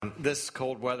This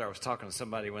cold weather, I was talking to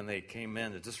somebody when they came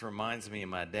in. It just reminds me of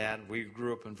my dad. We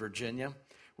grew up in Virginia.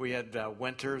 We had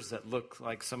winters that looked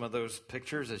like some of those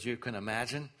pictures, as you can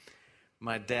imagine.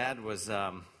 My dad was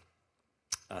a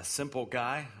simple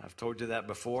guy. I've told you that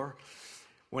before.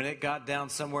 When it got down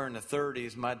somewhere in the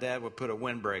 30s, my dad would put a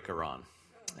windbreaker on.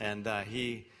 And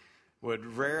he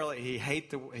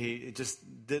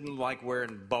just didn't like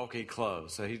wearing bulky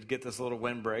clothes. So he'd get this little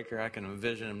windbreaker. I can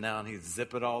envision him now, and he'd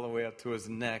zip it all the way up to his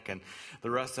neck. And the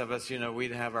rest of us,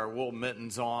 we'd have our wool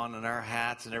mittens on and our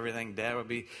hats and everything. Dad would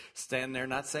be standing there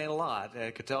not saying a lot.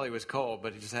 I could tell he was cold,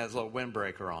 but he just had his little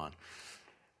windbreaker on.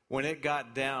 When it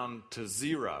got down to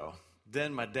 0,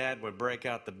 then my dad would break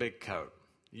out the big coat.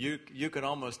 You could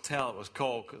almost tell it was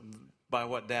cold by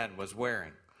what Dad was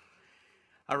wearing.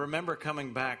 I remember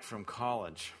coming back from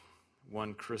college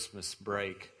one Christmas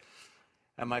break,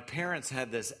 and my parents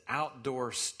had this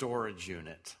outdoor storage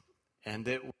unit, and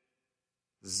it was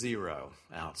 0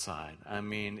 outside. I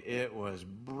mean, it was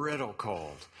brittle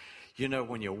cold.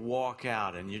 When you walk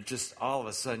out and you just, all of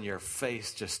a sudden your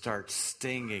face just starts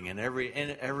stinging, and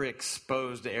every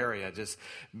exposed area just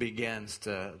begins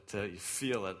to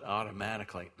feel it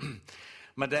automatically.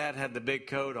 My dad had the big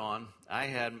coat on. I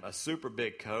had a super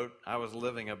big coat. I was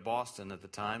living in Boston at the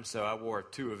time, so I wore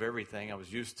 2 of everything. I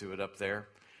was used to it up there.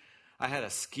 I had a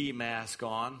ski mask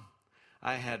on.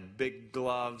 I had big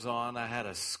gloves on. I had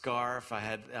a scarf.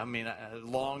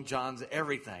 Long johns,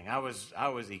 everything. I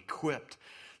was equipped.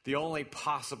 The only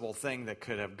possible thing that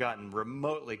could have gotten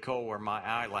remotely cold were my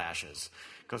eyelashes,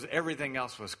 because everything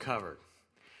else was covered.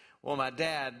 Well, my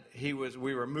dad, we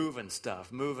were moving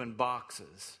stuff, moving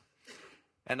boxes.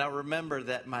 And I remember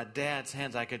that my dad's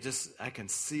hands, I can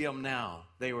see them now.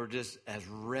 They were just as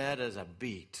red as a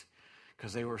beet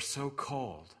because they were so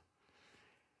cold.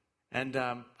 And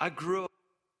I grew up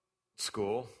in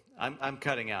school. I'm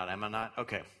cutting out, am I not?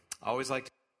 Okay. I always like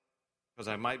to, because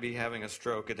I might be having a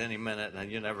stroke at any minute,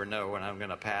 and you never know when I'm going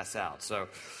to pass out. So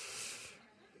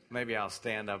maybe I'll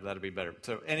stand up. That'll be better.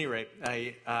 So at any rate,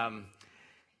 I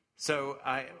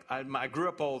grew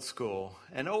up old school,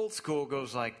 and old school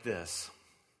goes like this.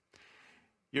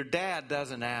 Your dad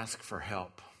doesn't ask for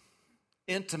help.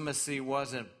 Intimacy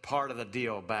wasn't part of the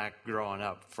deal back growing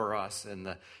up for us in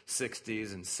the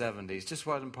 60s and 70s. Just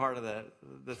wasn't part of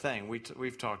the thing.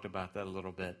 We've talked about that a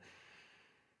little bit.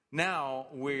 Now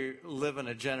we live in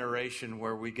a generation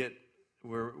where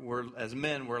we're as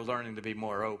men, we're learning to be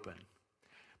more open.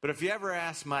 But if you ever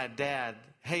ask my dad,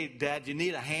 hey, Dad, you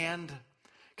need a hand?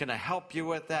 Can I help you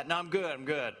with that? No, I'm good.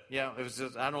 It was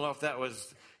just, I don't know if that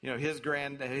was, his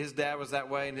dad was that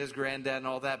way and his granddad and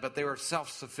all that, but they were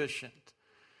self-sufficient.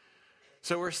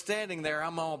 So we're standing there,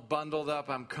 I'm all bundled up,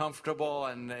 I'm comfortable,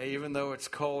 and even though it's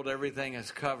cold, everything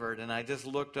is covered. And I just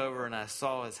looked over and I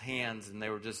saw his hands, and they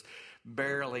were just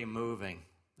barely moving.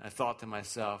 I thought to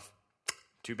myself,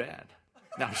 too bad.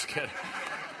 No, I'm just kidding.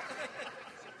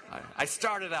 I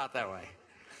started out that way.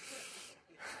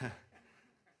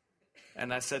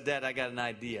 And I said, Dad, I got an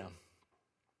idea.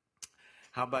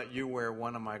 How about you wear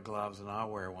one of my gloves and I'll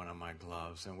wear one of my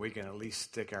gloves, and we can at least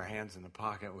stick our hands in the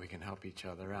pocket and we can help each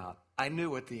other out. I knew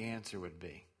what the answer would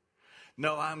be.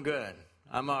 No, I'm good.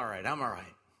 I'm all right.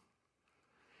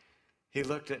 He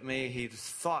looked at me. He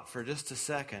thought for just a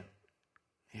second.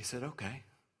 He said, okay.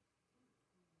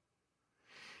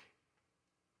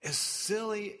 As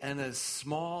silly and as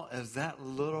small as that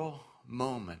little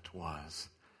moment was,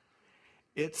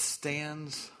 it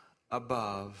stands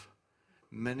above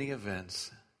many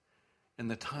events in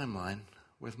the timeline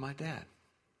with my dad.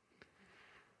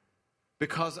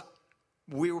 Because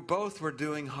we were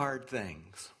doing hard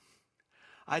things.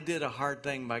 I did a hard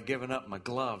thing by giving up my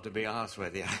glove, to be honest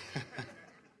with you.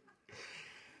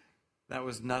 That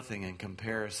was nothing in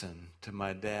comparison to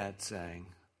my dad saying,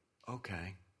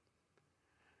 okay.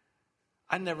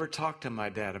 I never talked to my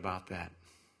dad about that.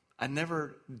 I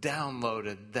never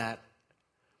downloaded that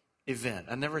event.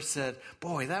 I never said,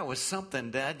 boy, that was something,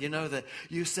 Dad, that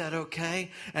you said okay,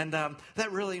 and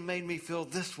that really made me feel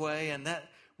this way, and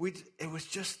it was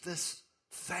just this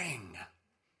thing.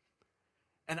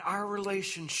 And our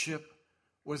relationship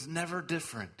was never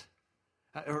different,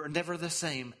 or never the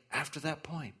same after that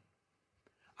point.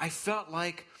 I felt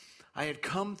like I had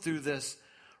come through this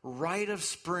rite of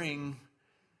spring,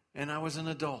 and I was an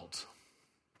adult.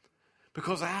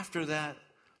 Because after that,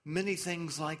 many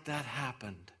things like that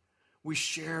happened. We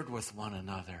shared with one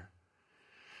another.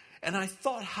 And I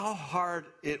thought how hard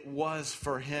it was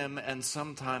for him, and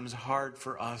sometimes hard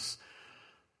for us,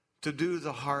 to do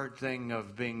the hard thing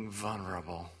of being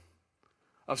vulnerable,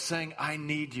 of saying, I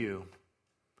need you.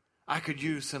 I could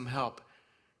use some help,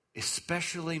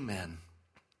 especially men.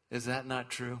 Is that not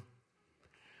true?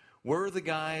 We're the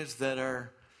guys that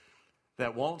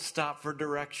won't stop for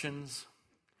directions.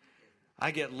 I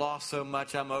get lost so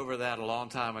much, I'm over that a long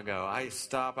time ago. I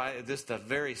stop. Just the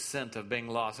very scent of being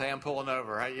lost. Hey, I'm pulling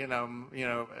over.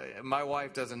 My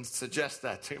wife doesn't suggest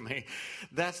that to me.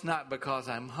 That's not because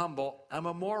I'm humble. I'm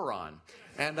a moron,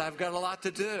 and I've got a lot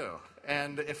to do.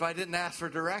 And if I didn't ask for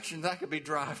directions, I could be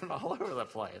driving all over the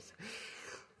place.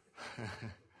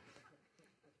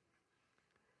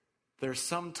 There's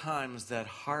sometimes that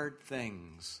hard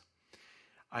things.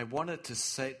 I wanted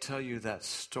to tell you that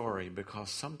story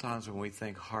because sometimes when we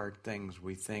think hard things,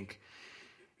 we think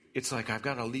it's like I've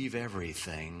got to leave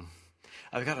everything.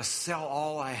 I've got to sell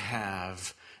all I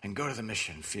have and go to the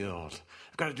mission field.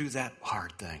 I've got to do that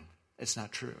hard thing. It's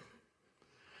not true.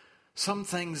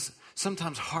 Sometimes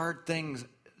hard things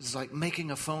is like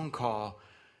making a phone call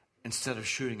instead of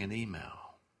shooting an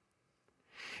email.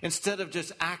 Instead of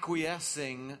just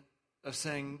acquiescing, of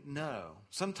saying no.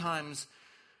 Sometimes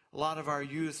a lot of our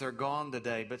youth are gone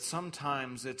today, but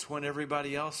sometimes it's when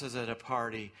everybody else is at a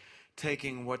party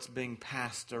taking what's being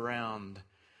passed around,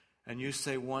 and you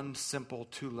say one simple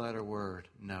 2-letter word,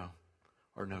 no,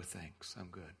 or no thanks, I'm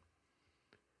good.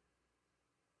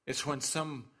 It's when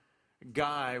some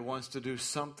guy wants to do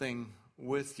something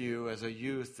with you as a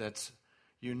youth that's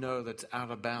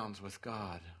out of bounds with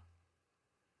God,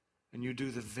 and you do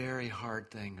the very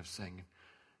hard thing of saying,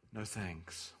 no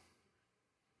thanks.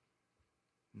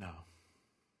 No.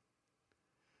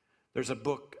 There's a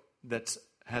book that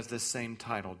has this same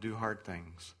title, Do Hard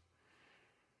Things.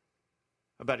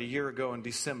 About a year ago in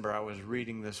December, I was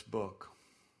reading this book.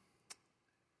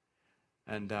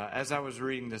 And as I was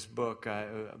reading this book,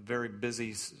 a very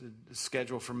busy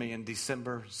schedule for me in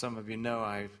December. Some of you know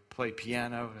I play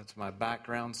piano. That's my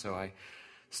background, so I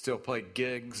still play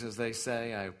gigs, as they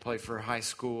say. I play for high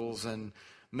schools and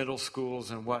middle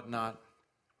schools and whatnot.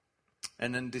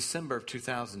 And in December of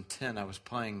 2010, I was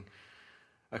playing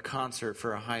a concert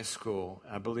for a high school.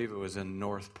 I believe it was in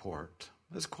Northport.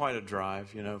 It was quite a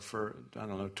drive, for,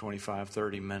 25,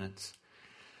 30 minutes.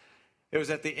 It was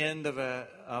at the end of a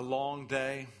long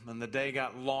day, and the day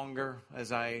got longer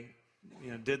as I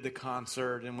did the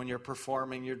concert. And when you're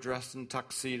performing, you're dressed in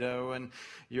tuxedo, and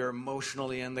you're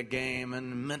emotionally in the game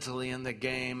and mentally in the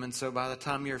game. And so by the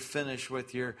time you're finished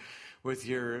with your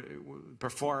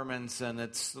performance and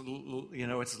it's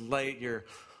late, you're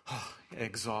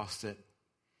exhausted.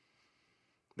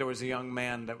 There was a young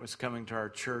man that was coming to our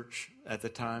church at the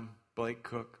time, Blake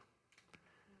Cook.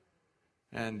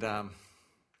 And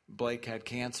Blake had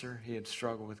cancer. He had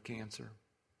struggled with cancer.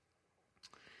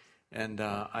 And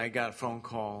I got a phone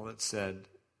call that said,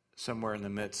 somewhere in the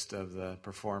midst of the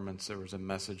performance, there was a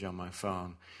message on my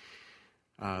phone.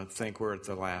 Think we're at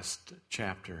the last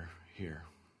chapter here.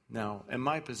 Now, in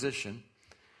my position,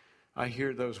 I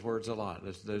hear those words a lot.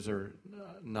 Those are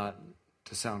not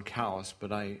to sound callous,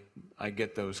 but I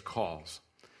get those calls.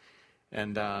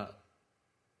 And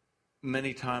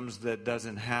many times that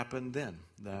doesn't happen then.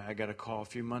 I got a call a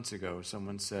few months ago.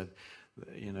 Someone said,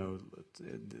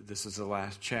 this is the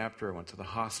last chapter. I went to the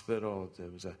hospital.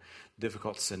 It was a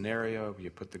difficult scenario. You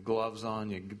put the gloves on,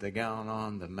 the gown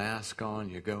on, the mask on,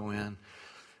 you go in.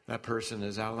 That person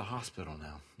is out of the hospital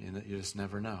now. You just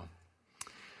never know.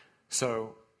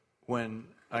 So when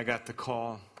I got the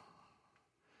call,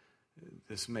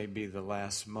 this may be the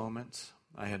last moments.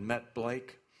 I had met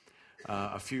Blake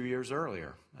a few years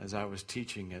earlier as I was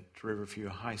teaching at Riverview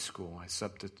High School. I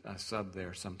subbed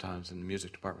there sometimes in the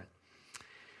music department.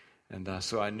 And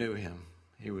so I knew him.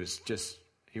 He was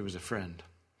a friend.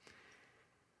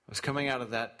 I was coming out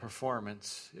of that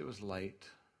performance. It was late.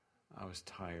 I was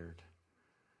tired.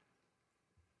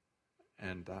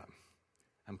 And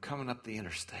I'm coming up the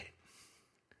interstate.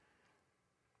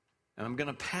 And I'm going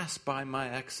to pass by my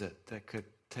exit that could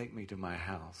take me to my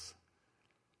house.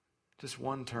 Just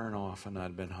one turn off and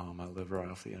I'd been home. I live right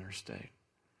off the interstate.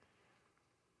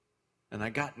 And I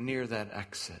got near that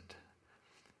exit.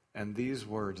 And these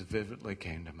words vividly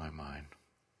came to my mind.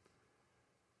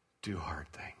 Do hard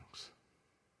things.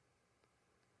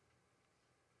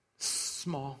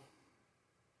 Small,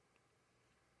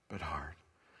 but hard.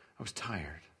 I was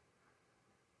tired.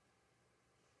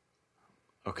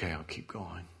 Okay, I'll keep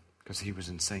going. Because he was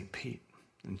in St. Pete,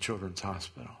 in Children's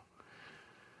Hospital.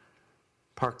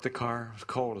 Parked the car. It was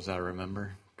cold, as I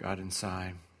remember. Got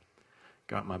inside.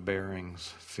 Got my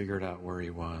bearings. Figured out where he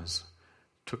was.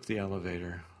 Took the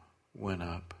elevator. Went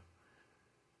up.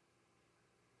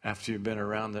 After you've been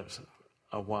around it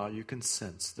a while, you can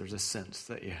sense. There's a sense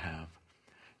that you have.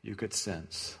 You could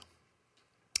sense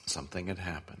something had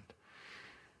happened.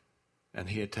 And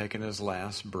he had taken his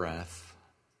last breath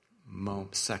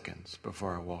seconds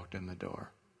before I walked in the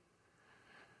door.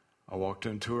 I walked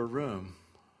into a room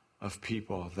of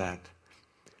people that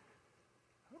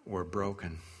were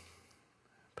broken,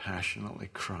 passionately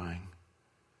crying,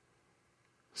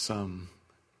 some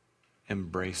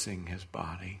embracing his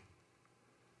body.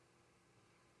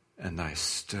 And I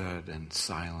stood in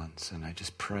silence and I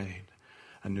just prayed.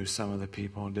 I knew some of the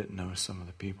people, didn't know some of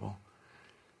the people.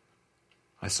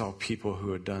 I saw people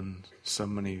who had done so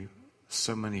many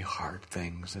hard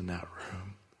things in that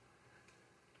room.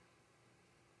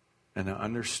 And I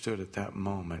understood at that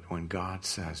moment when God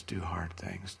says, do hard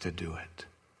things, to do it,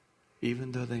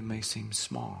 even though they may seem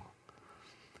small.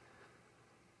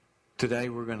 Today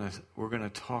we're gonna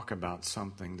talk about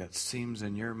something that seems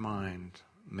in your mind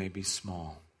maybe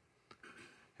small.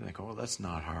 You think, oh, that's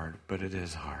not hard, but it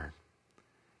is hard.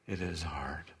 It is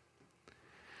hard.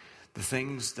 The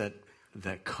things that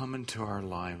come into our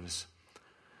lives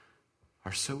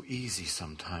are so easy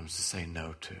sometimes to say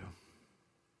no to.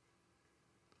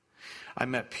 I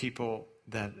met people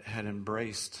that had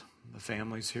embraced the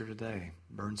families here today,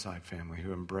 Burnside family,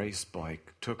 who embraced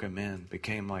Blake, took him in,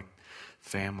 became like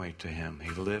family to him. He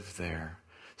lived there.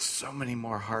 So many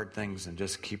more hard things than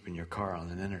just keeping your car on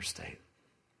an interstate.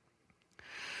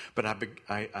 But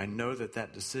I know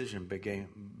that decision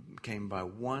came by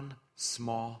one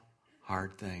small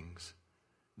hard things.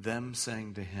 Them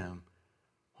saying to him,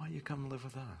 why don't you come live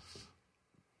with us?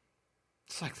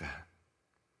 It's like that.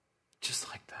 Just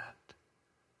like that.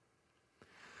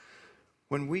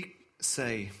 When we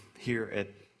say here at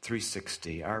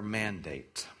 360, our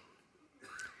mandate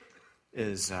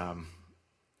is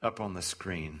up on the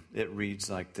screen. It reads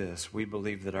like this. We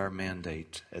believe that our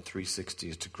mandate at 360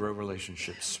 is to grow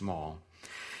relationships small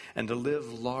and to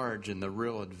live large in the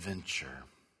real adventure.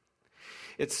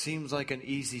 It seems like an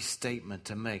easy statement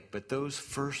to make, but those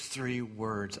first three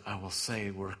words, I will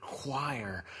say,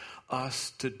 require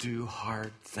us to do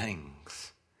hard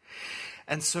things.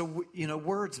 And so,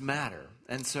 words matter.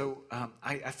 And so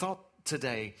I thought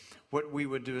today what we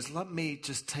would do is let me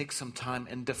just take some time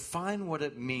and define what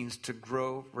it means to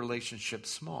grow relationships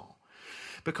small.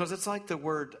 Because it's like the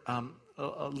word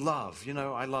love.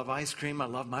 I love ice cream. I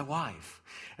love my wife.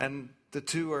 And the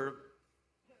two are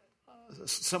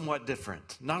somewhat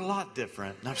different. Not a lot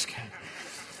different. No, I'm just kidding.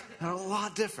 Not a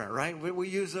lot different, right? We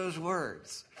use those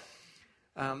words.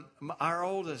 Our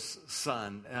oldest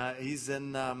son, he's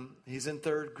in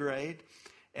third grade.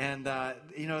 And,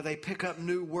 they pick up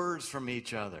new words from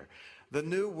each other. The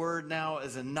new word now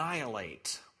is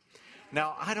annihilate.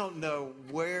 Now, I don't know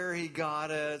where he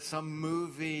got it, some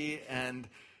movie,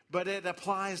 but it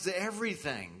applies to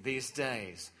everything these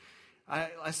days.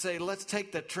 I say, let's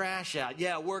take the trash out.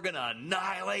 Yeah, we're going to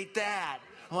annihilate that.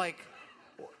 I'm like,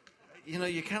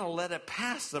 you kind of let it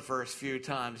pass the first few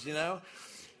times,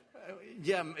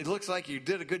 Yeah, it looks like you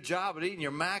did a good job at eating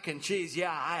your mac and cheese.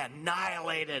 Yeah, I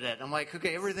annihilated it. I'm like,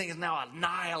 okay, everything is now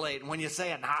annihilated. When you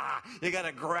say it, you got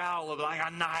to growl like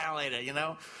annihilate it,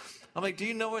 I'm like, do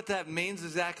you know what that means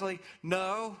exactly?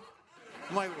 No.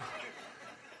 I'm like,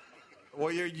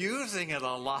 well, you're using it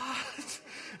a lot.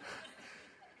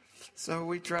 So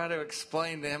we try to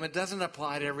explain to him, it doesn't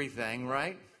apply to everything,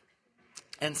 right?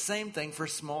 And same thing for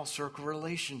small circle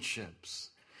relationships.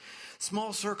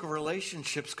 Small circle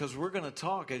relationships, because we're going to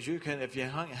talk, if you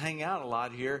hang out a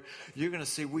lot here, you're going to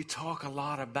see we talk a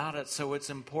lot about it. So it's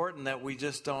important that we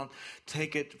just don't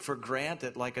take it for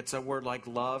granted like it's a word like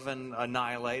love and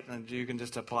annihilate, and you can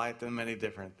just apply it to many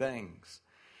different things.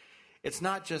 It's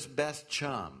not just best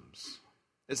chums.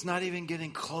 It's not even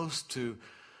getting close to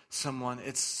someone.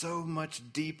 It's so much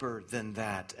deeper than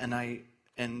that. And I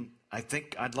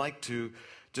think I'd like to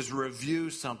just review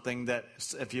something that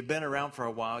if you've been around for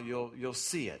a while, you'll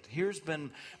see it. Here's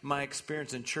been my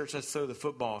experience in church. Let's throw the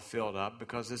football field up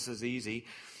because this is easy.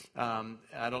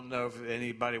 I don't know if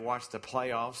anybody watched the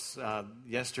playoffs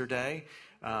yesterday.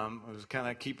 I was kind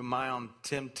of keeping my eye on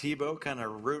Tim Tebow, kind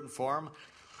of rooting for him.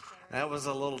 That was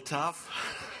a little tough.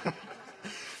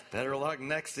 Better luck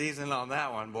next season on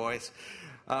that one, boys.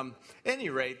 Any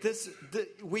rate,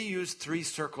 we use 3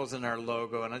 circles in our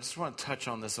logo, and I just want to touch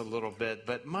on this a little bit.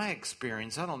 But my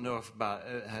experience, I don't know if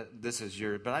this is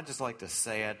yours, but I just like to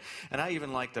say it, and I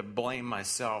even like to blame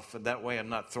myself. That way I'm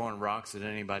not throwing rocks at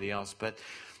anybody else. But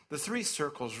the 3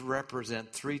 circles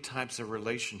represent 3 types of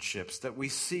relationships that we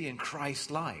see in Christ's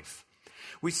life.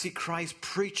 We see Christ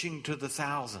preaching to the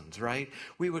thousands, right?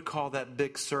 We would call that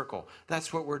big circle.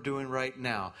 That's what we're doing right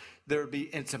now.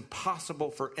 It's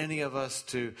impossible for any of us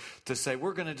to say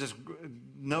we're going to just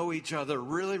know each other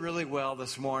really, really well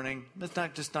this morning. It's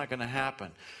just not going to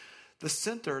happen. The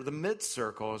center, the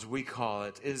mid-circle, as we call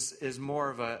it, is more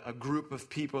of a group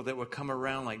of people that would come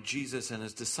around like Jesus and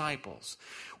his disciples.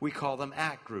 We call them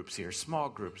ACT groups here, small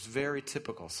groups, very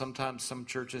typical. Sometimes some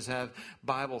churches have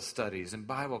Bible studies and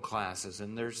Bible classes,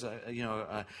 and there's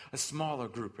a smaller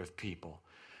group of people.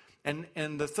 And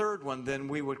the third one, then,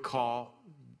 we would call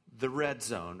the red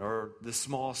zone or the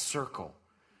small circle.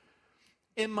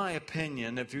 In my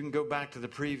opinion, if you can go back to the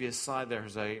previous slide,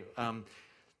 there's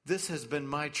this has been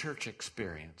my church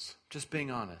experience, just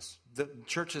being honest. The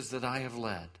churches that I have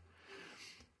led,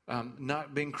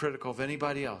 not being critical of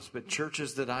anybody else, but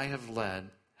churches that I have led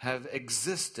have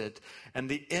existed, and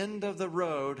the end of the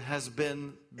road has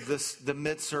been the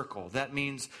mid-circle. That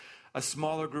means a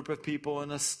smaller group of people in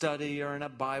a study or in a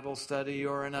Bible study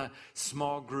or in a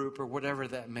small group or whatever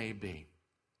that may be.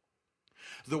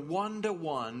 The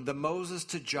one-to-one, the Moses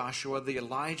to Joshua, the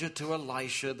Elijah to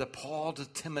Elisha, the Paul to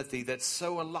Timothy that's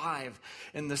so alive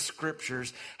in the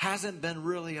scriptures hasn't been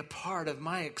really a part of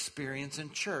my experience in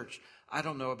church. I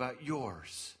don't know about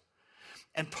yours.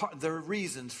 And there are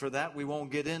reasons for that. We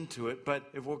won't get into it, but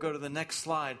if we'll go to the next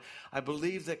slide, I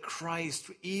believe that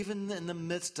Christ, even in the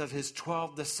midst of his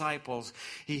 12 disciples,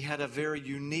 he had a very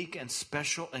unique and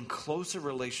special and closer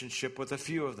relationship with a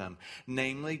few of them,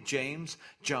 namely James,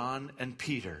 John, and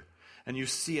Peter. And you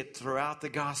see it throughout the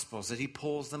Gospels that he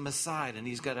pulls them aside, and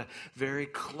he's got a very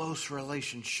close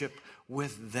relationship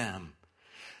with them.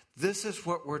 This is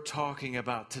what we're talking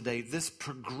about today, this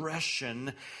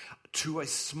progression to a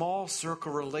small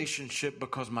circle relationship,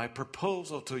 because my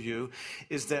proposal to you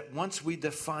is that once we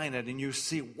define it and you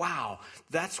see, wow,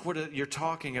 that's what you're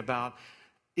talking about,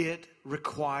 it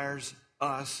requires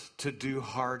us to do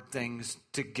hard things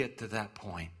to get to that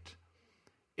point.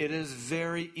 It is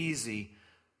very easy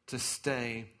to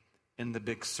stay in the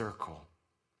big circle.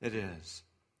 It is.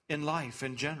 In life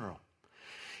in general.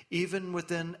 Even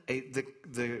within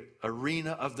the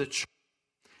arena of the church,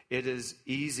 it is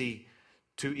easy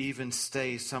to even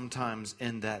stay sometimes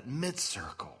in that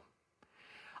mid-circle.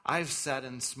 I've sat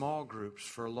in small groups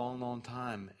for a long, long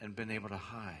time and been able to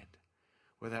hide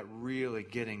without really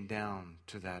getting down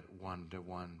to that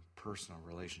one-to-one personal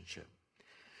relationship.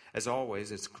 As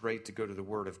always, it's great to go to the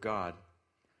Word of God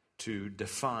to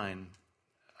define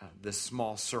this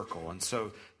small circle. And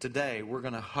so today we're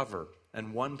going to hover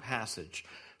in one passage,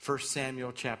 1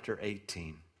 Samuel chapter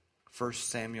 18. 1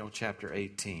 Samuel chapter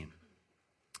 18.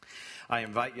 I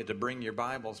invite you to bring your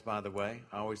Bibles, by the way.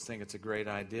 I always think it's a great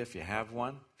idea if you have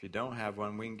one. If you don't have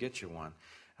one, we can get you one.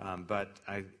 But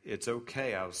it's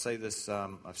okay. I'll say this,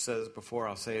 I've said this before,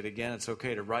 I'll say it again. It's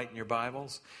okay to write in your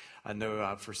Bibles. I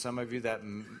know for some of you that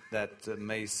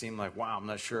may seem like, wow, I'm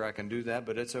not sure I can do that,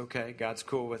 but it's okay. God's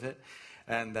cool with it.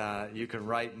 And you can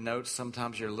write notes.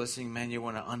 Sometimes you're listening, man, you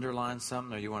want to underline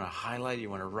something or you want to highlight, you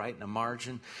want to write in a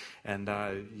margin. And,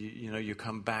 you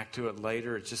come back to it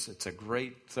later. It's a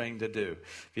great thing to do.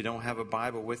 If you don't have a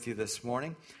Bible with you this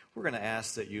morning, we're going to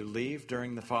ask that you leave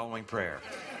during the following prayer.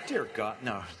 Dear God,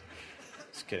 no,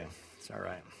 just kidding. It's all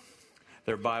right.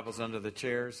 There are Bibles under the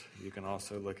chairs. You can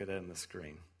also look at it on the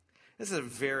screen. This is a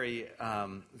very,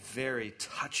 very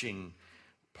touching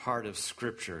part of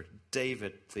Scripture.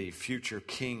 David, the future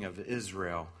king of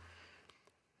Israel,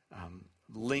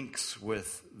 links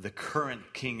with the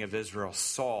current king of Israel,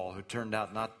 Saul, who turned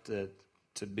out not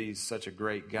to be such a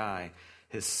great guy,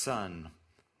 his son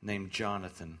named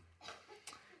Jonathan.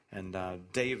 And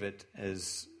David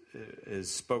is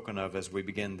spoken of as we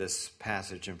begin this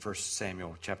passage in 1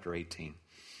 Samuel chapter 18.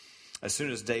 As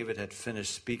soon as David had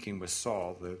finished speaking with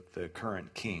Saul, the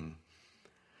current king,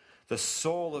 the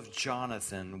soul of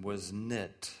Jonathan was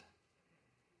knit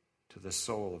to the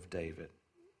soul of David.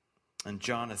 And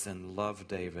Jonathan loved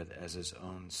David as his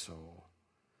own soul.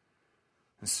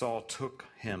 And Saul took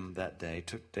David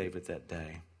that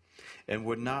day, and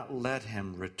would not let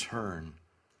him return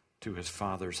to his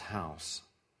father's house.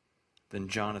 Then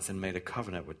Jonathan made a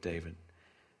covenant with David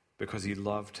because he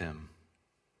loved him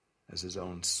as his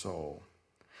own soul.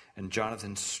 And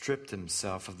Jonathan stripped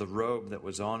himself of the robe that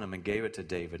was on him and gave it to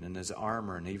David, and his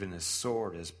armor, and even his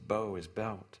sword, his bow, his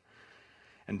belt.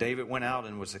 And David went out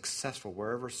and was successful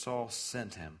wherever Saul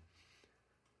sent him,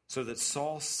 so that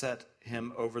Saul set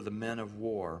him over the men of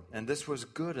war. And this was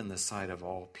good in the sight of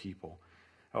all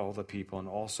the people, and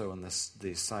also in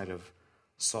the sight of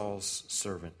Saul's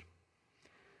servants.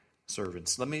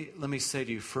 Let me say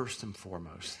to you first and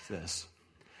foremost this: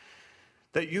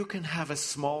 that you can have a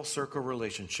small circle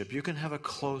relationship. You can have a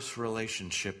close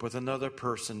relationship with another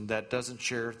person that doesn't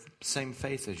share the same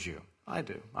faith as you. I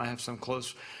do. I have some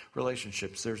close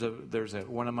relationships. There's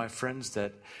one of my friends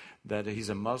that he's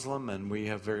a Muslim, and we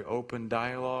have very open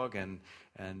dialogue, and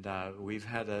And we've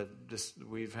had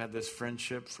this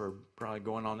friendship for probably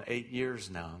going on 8 years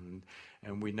now,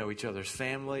 and we know each other's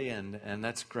family, and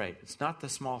that's great. It's not the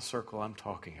small circle I'm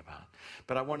talking about,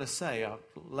 but I want to say out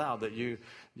loud that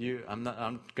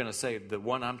I'm going to say the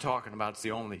one I'm talking about is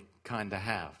the only kind to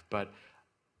have, but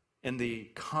in the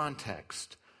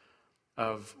context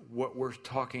of what we're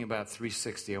talking about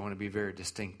 360, I want to be very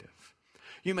distinctive.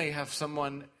 You may have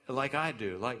someone like I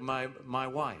do, like my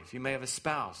wife. You may have a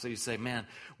spouse that you say, man,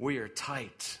 we are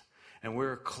tight and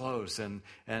we're close and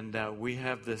we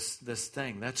have this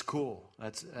thing. That's cool.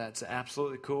 That's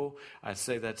absolutely cool. I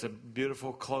say that's a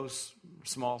beautiful, close,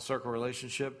 small circle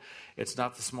relationship. It's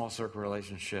not the small circle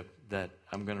relationship that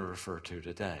I'm going to refer to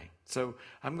today. So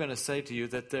I'm going to say to you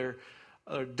that there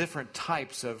are different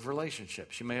types of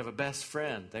relationships. You may have a best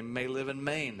friend. They may live in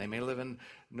Maine. They may live in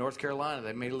North Carolina.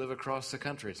 They may live across the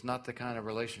country. It's not the kind of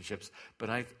relationships, but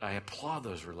I applaud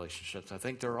those relationships. I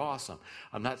think they're awesome.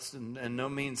 I'm not in no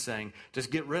means saying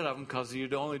just get rid of them because you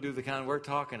only do the kind we're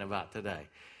talking about today.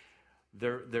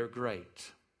 They're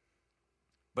great.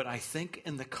 But I think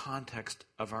in the context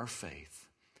of our faith,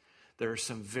 there are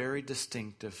some very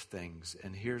distinctive things.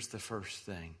 And here's the first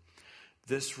thing.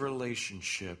 This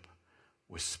relationship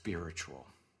was spiritual.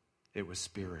 It was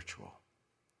spiritual.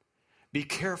 Be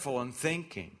careful in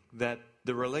thinking that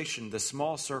the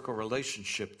small circle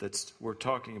relationship that we're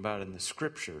talking about in the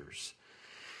scriptures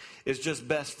is just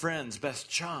best friends, best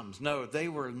chums. No, they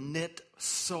were knit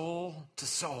soul to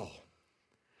soul.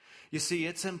 You see,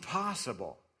 it's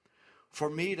impossible for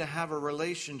me to have a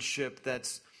relationship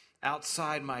that's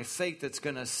outside my faith that's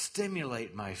going to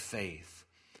stimulate my faith.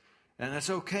 And that's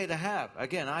okay to have.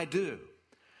 Again, I do.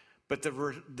 But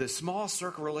the small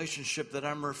circle relationship that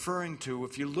I'm referring to,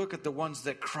 if you look at the ones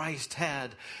that Christ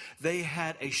had, they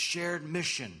had a shared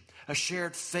mission, a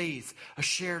shared faith, a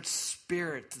shared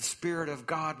spirit, the Spirit of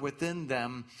God within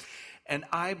them. And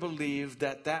I believe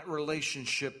that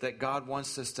relationship that God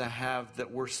wants us to have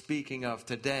that we're speaking of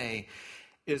today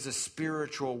is a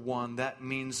spiritual one. That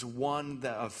means one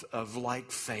of like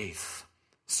faith.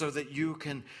 So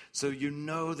you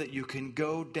know that you can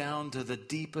go down to the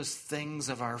deepest things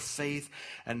of our faith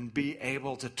and be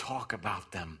able to talk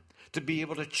about them, to be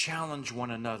able to challenge one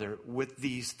another with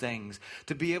these things,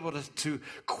 to be able to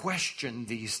question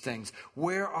these things.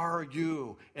 Where are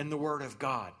you in the Word of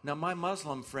God? Now, my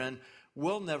Muslim friend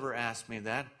will never ask me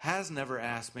that, has never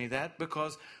asked me that,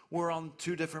 because we're on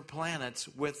two different planets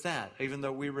with that, even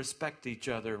though we respect each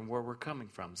other and where we're coming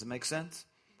from. Does it make sense?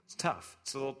 It's tough.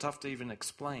 It's a little tough to even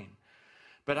explain.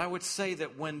 But I would say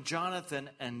that when Jonathan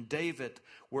and David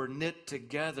were knit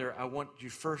together, I want you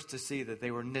first to see that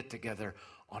they were knit together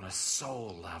on a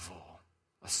soul level.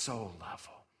 A soul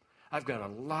level. I've got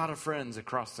a lot of friends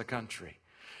across the country.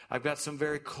 I've got some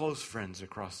very close friends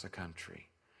across the country.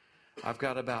 I've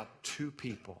got about 2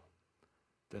 people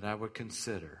that I would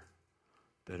consider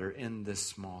that are in this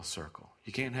small circle.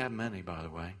 You can't have many, by the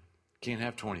way. You can't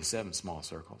have 27 small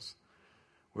circles.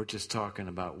 We're just talking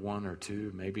about 1 or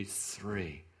 2, maybe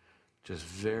 3, just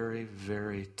very,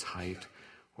 very tight,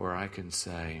 where I can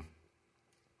say,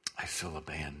 I feel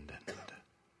abandoned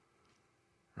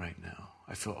right now.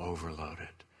 I feel overloaded.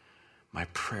 My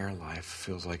prayer life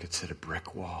feels like it's hit a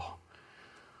brick wall.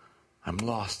 I'm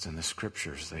lost in the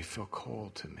scriptures. They feel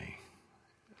cold to me.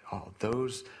 All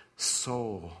those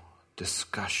soul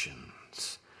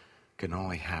discussions can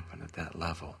only happen at that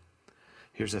level.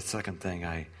 Here's the second thing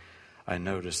I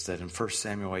noticed, that in 1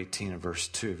 Samuel 18 and verse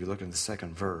 2, if you look in the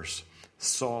second verse,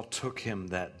 Saul took him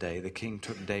that day. The king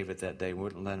took David that day,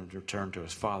 wouldn't let him return to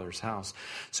his father's house.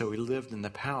 So he lived in the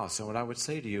palace. And what I would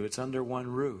say to you, it's under one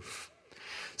roof.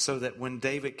 So that when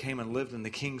David came and lived in the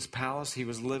king's palace, he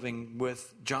was living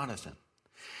with Jonathan.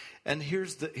 And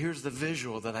here's the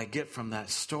visual that I get from that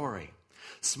story.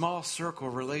 Small circle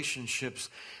relationships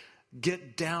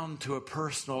get down to a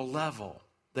personal level.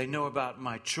 They know about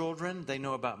my children. They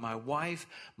know about my wife,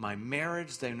 my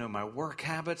marriage. They know my work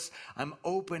habits. I'm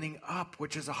opening up,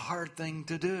 which is a hard thing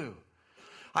to do.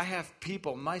 I have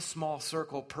people, my small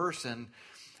circle person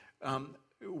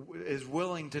is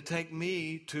willing to take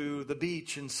me to the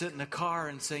beach and sit in a car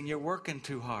and saying, you're working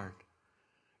too hard.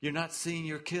 You're not seeing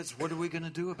your kids. What are we going to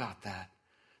do about that?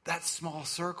 That's small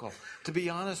circle. To be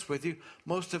honest with you,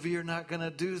 most of you are not going to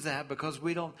do that because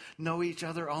we don't know each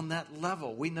other on that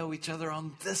level. We know each other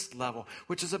on this level,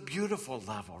 which is a beautiful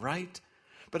level, right?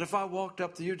 But if I walked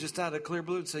up to you just out of clear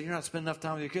blue and said, you're not spending enough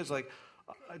time with your kids, like,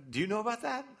 do you know about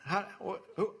that?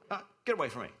 Get away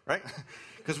from me, right?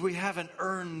 Because we haven't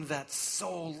earned that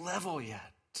soul level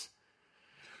yet.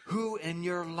 Who in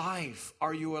your life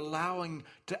are you allowing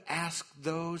to ask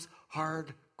those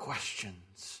hard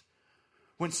questions?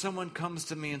 When someone comes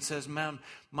to me and says, "Ma'am,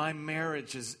 my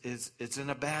marriage it's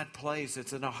in a bad place.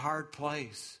 It's in a hard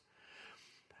place."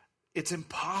 It's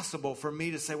impossible for me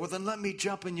to say, "Well, then let me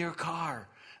jump in your car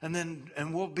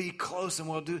and we'll be close and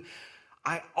we'll do."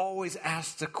 I always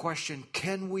ask the question,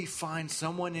 can we find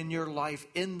someone in your life,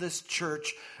 in this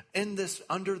church,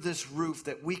 under this roof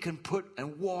that we can put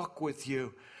and walk with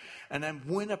you? And then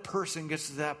when a person gets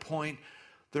to that point,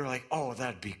 they're like, "Oh,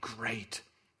 that'd be great."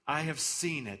 I have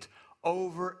seen it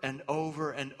over and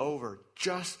over and over.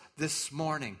 Just this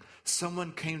morning,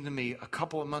 someone came to me a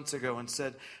couple of months ago and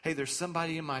said, "Hey, there's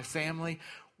somebody in my family.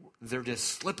 They're just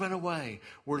slipping away.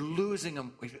 We're losing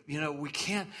them. We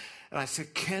can't." And I said,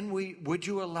 would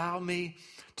you allow me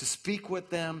to speak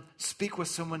with them, speak with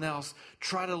someone else,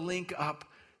 try to link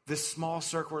up this small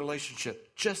circle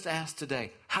relationship? Just ask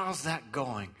today, how's that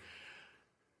going?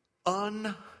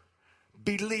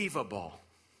 Unbelievable.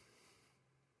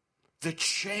 The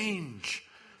change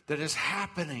that is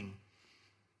happening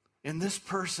in this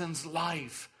person's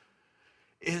life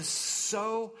is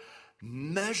so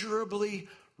measurably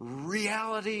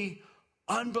reality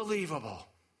unbelievable.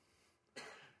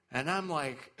 And I'm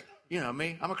like,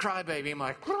 me, I'm a crybaby. I'm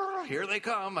like, here they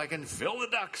come. I can feel the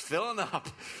ducks filling up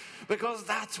because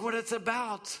that's what it's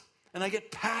about. And I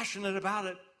get passionate about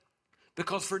it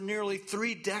because for nearly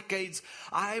 3 decades,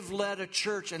 I've led a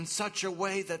church in such a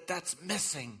way that that's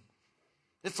missing.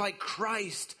 It's like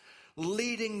Christ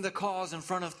leading the cause in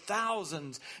front of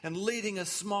thousands and leading a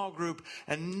small group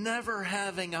and never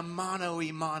having a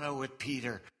mano-a-mano with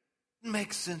Peter. It doesn't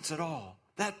make sense at all.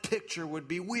 That picture would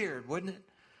be weird, wouldn't it?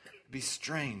 It'd be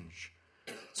strange.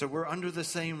 So we're under the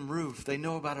same roof. They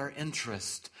know about our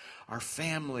interest, our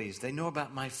families. They know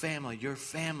about my family,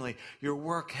 your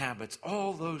work habits,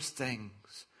 all those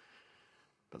things.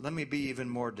 But let me be even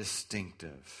more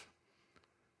distinctive.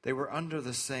 They were under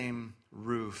the same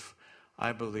roof,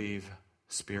 I believe,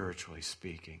 spiritually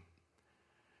speaking.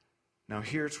 Now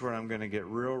here's where I'm going to get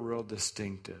real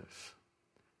distinctive.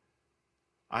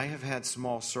 I have had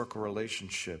small circle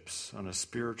relationships on a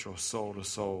spiritual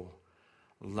soul-to-soul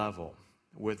level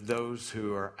with those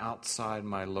who are outside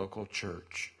my local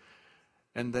church.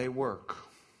 And they work.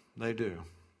 They do.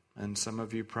 And some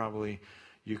of you probably,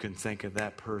 you can think of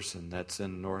that person that's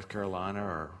in North Carolina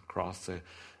or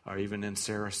or even in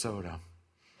Sarasota.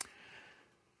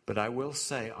 But I will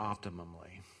say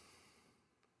optimally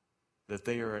that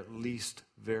they are at least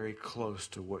very close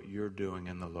to what you're doing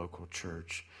in the local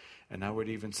church. And I would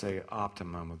even say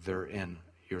optimum, they're in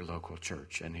your local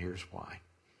church. And here's why.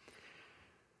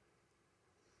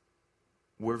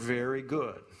 We're very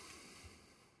good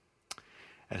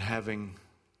at having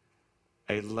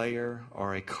a layer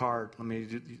or a card, let me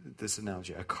do this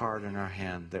analogy, a card in our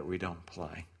hand that we don't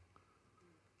play.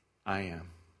 I am.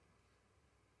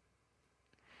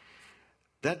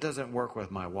 That doesn't work with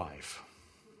my wife.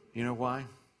 You know why?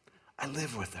 I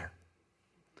live with her.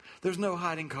 There's no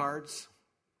hiding cards.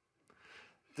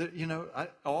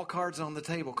 All cards on the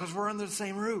table because we're under the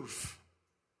same roof.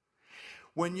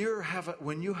 When you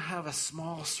have a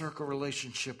small circle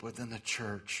relationship within the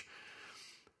church,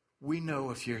 we know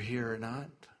if you're here or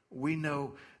not. We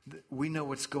know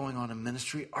what's going on in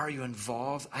ministry. Are you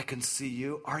involved? I can see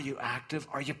you. Are you active?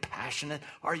 Are you passionate?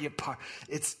 Are you part?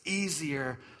 It's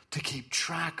easier to keep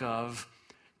track of.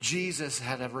 Jesus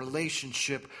had a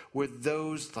relationship with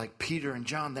those like Peter and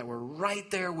John that were right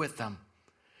there with them.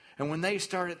 And when they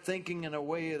started thinking in a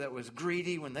way that was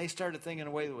greedy, when they started thinking in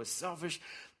a way that was selfish,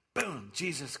 boom,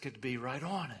 Jesus could be right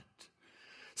on it.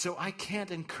 So I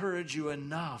can't encourage you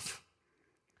enough.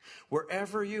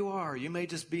 Wherever you are, you may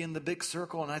just be in the big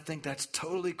circle, and I think that's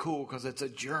totally cool because it's a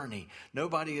journey.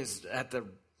 Nobody is at the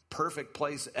perfect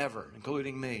place ever,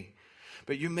 including me.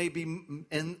 But you may be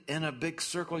in a big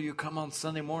circle. You come on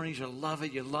Sunday mornings, you love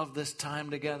it. You love this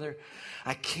time together.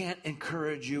 I can't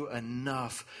encourage you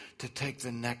enough to take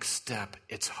the next step.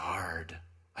 It's hard.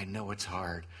 I know it's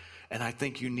hard. And I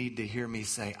think you need to hear me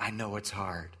say, I know it's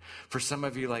hard. For some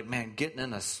of you, like, man, getting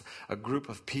in a group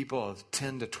of people, of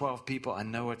 10 to 12 people, I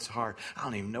know it's hard. I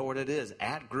don't even know what it is.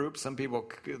 Ad groups, some people,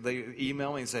 they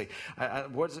email me and say,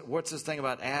 what's this thing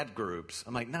about ad groups?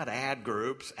 I'm like, not ad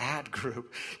groups, ad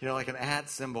group. Like an ad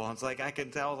symbol. And it's like, I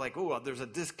can tell, like, oh, there's a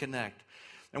disconnect.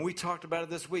 And we talked about it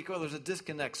this week. Oh, there's a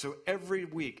disconnect. So every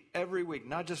week,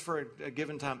 not just for a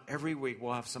given time, every week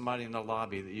we'll have somebody in the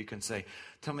lobby that you can say,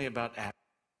 tell me about ad.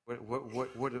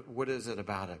 What is it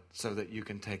about it so that you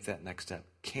can take that next step?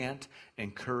 Can't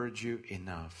encourage you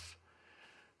enough.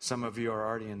 Some of you are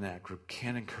already in that group.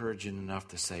 Can't encourage you enough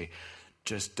to say,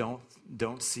 just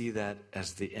don't see that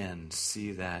as the end.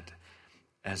 See that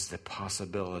as the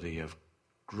possibility of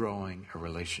growing a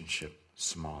relationship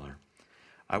smaller.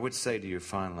 I would say to you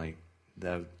finally,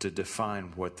 to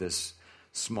define what this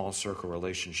small circle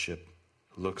relationship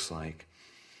looks like,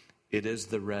 it is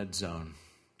the red zone.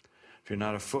 If you're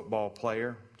not a football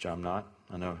player, which I'm not,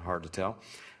 I know, hard to tell,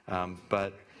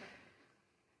 but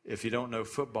if you don't know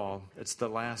football, it's the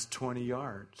last 20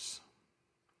 yards.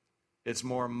 It's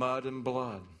more mud and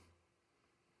blood.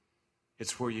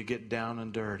 It's where you get down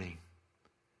and dirty.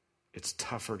 It's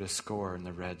tougher to score in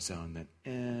the red zone than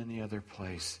any other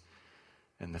place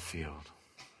in the field.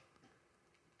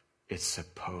 It's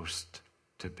supposed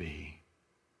to be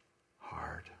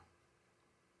hard.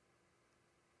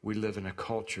 We live in a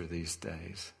culture these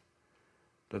days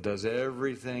that does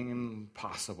everything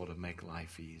possible to make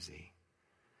life easy.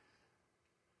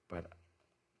 But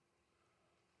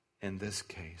in this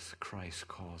case, Christ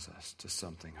calls us to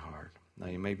something hard. Now,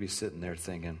 you may be sitting there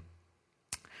thinking,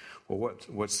 well,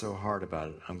 what's so hard about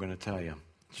it? I'm going to tell you.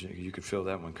 You could feel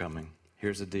that one coming.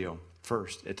 Here's the deal.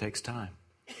 First, it takes time.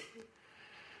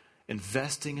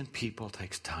 Investing in people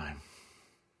takes time.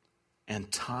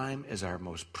 And time is our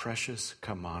most precious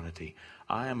commodity.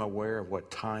 I am aware of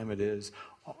what time it is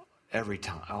every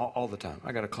time, all the time.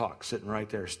 I got a clock sitting right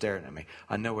there staring at me.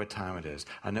 I know what time it is.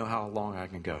 I know how long I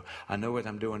can go. I know what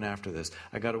I'm doing after this.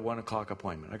 I got a 1 o'clock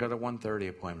appointment. I got a 1:30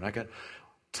 appointment.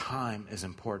 Time is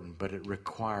important, but it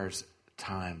requires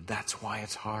time. That's why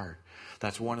it's hard.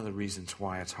 That's one of the reasons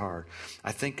why it's hard.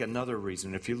 I think another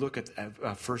reason, if you look at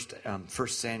 1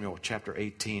 Samuel chapter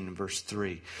 18 and verse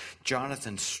 3,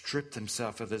 Jonathan stripped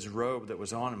himself of his robe that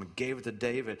was on him and gave it to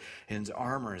David, his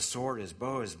armor, his sword, his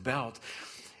bow, his belt.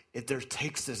 There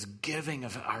takes this giving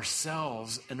of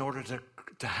ourselves in order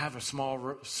to have a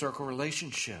small circle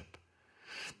relationship.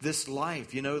 This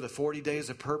life, the 40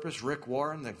 Days of Purpose, Rick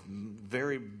Warren, the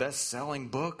very best-selling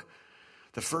book,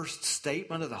 the first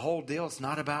statement of the whole deal, it's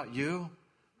not about you,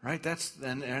 right?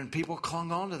 And people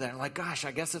clung on to that. Like, gosh,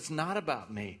 I guess it's not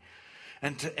about me.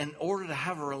 And in order to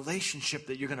have a relationship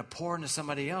that you're going to pour into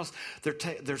somebody else,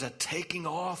 there's a taking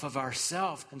off of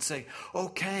ourself and say,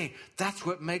 okay, that's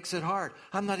what makes it hard.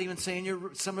 I'm not even saying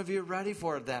some of you are ready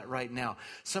for that right now.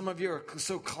 Some of you are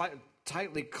so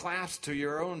tightly clasped to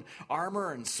your own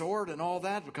armor and sword and all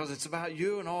that because it's about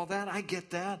you and all that. I get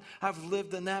that. I've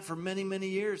lived in that for many, many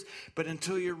years. But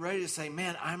until you're ready to say,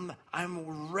 man,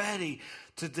 I'm ready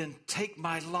to then take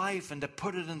my life and to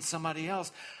put it in somebody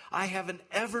else. I haven't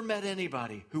ever met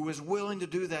anybody who was willing to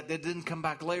do that didn't come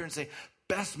back later and say,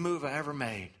 best move I ever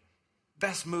made.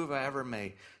 Best move I ever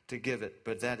made to give it.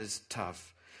 But that is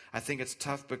tough. I think it's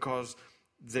tough because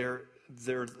there's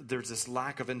this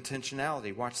lack of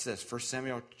intentionality. Watch this. 1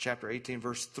 Samuel chapter 18,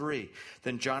 verse 3.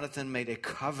 Then Jonathan made a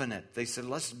covenant. They said,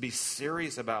 let's be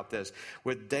serious about this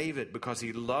with David because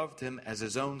he loved him as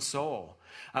his own soul.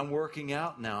 I'm working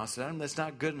out now. I said, that's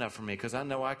not good enough for me because I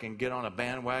know I can get on a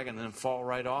bandwagon and then fall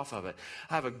right off of it.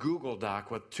 I have a Google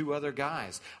Doc with 2 other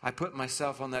guys. I put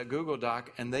myself on that Google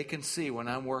Doc and they can see when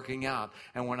I'm working out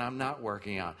and when I'm not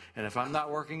working out. And if I'm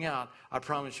not working out, I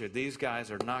promise you, these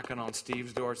guys are knocking on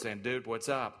Steve's door saying, dude, what's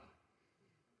up?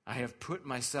 I have put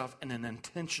myself in an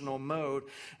intentional mode.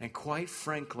 And quite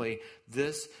frankly,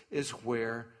 this is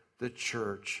where the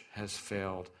church has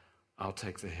failed. I'll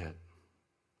take the hit.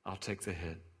 I'll take the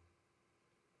hit.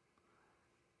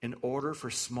 In order for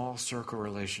small circle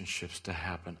relationships to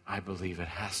happen, I believe it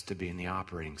has to be in the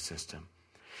operating system.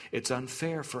 It's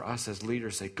unfair for us as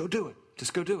leaders to say, go do it.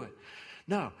 Just go do it.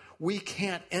 No, we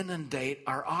can't inundate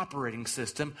our operating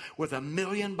system with 1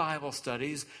 million Bible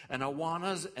studies and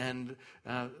Awanas and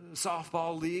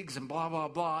softball leagues and blah, blah,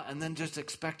 blah, and then just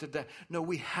expect it to. No,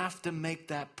 we have to make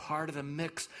that part of the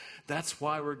mix. That's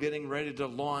why we're getting ready to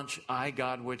launch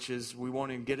iGod, which is, we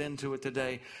won't even get into it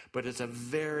today, but it's a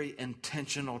very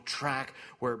intentional track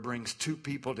where it brings 2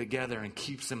 people together and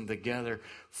keeps them together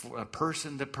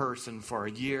person to person for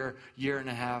a year, year and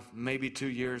a half, maybe 2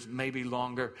 years, maybe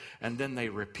longer, and then they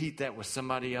repeat that with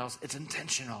somebody else. It's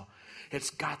intentional. It's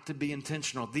got to be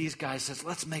intentional. These guys says,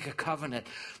 let's make a covenant.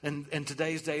 And in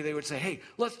today's day, they would say, hey,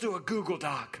 let's do a Google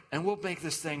Doc and we'll make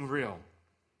this thing real.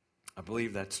 I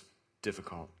believe that's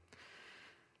difficult.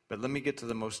 But let me get to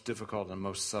the most difficult and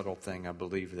most subtle thing I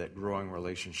believe that growing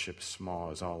relationships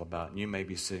small is all about. And you may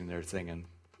be sitting there thinking,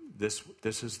 this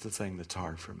is the thing that's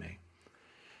hard for me.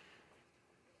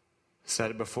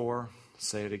 Said it before,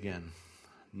 say it again.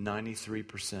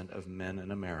 93% of men in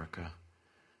America,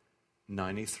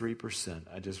 93%,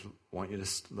 I just want you to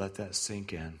let that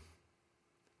sink in.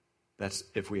 That's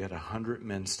if we had 100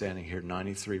 men standing here,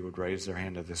 93 would raise their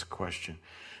hand to this question.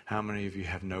 How many of you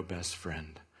have no best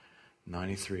friend?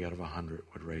 93 out of 100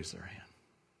 would raise their hand.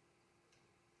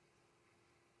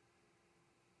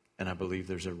 And I believe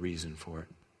there's a reason for it.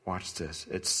 Watch this.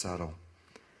 It's subtle.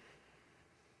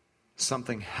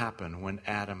 something happened when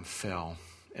Adam fell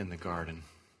in the garden.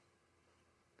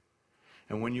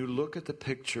 And when you look at the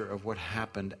picture of what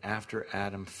happened after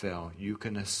Adam fell, you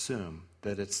can assume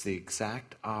that it's the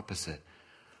exact opposite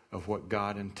of what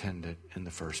God intended in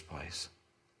the first place.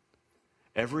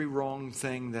 Every wrong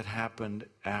thing that happened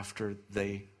after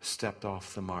they stepped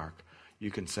off the mark,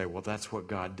 you can say, well, that's what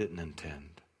God didn't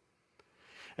intend.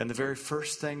 And the very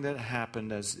first thing that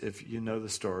happened, as if you know the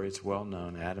story, it's well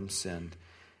known, Adam sinned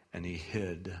and he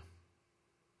hid.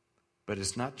 But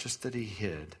it's not just that he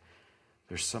hid.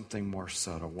 There's something more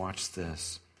subtle. Watch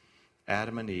this.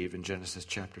 Adam and Eve in Genesis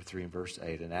chapter 3 and verse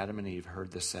 8. And Adam and Eve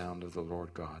heard the sound of the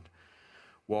Lord God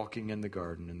walking in the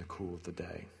garden in the cool of the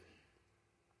day.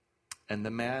 And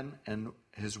the man and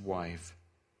his wife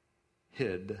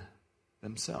hid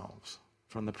themselves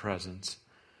from the presence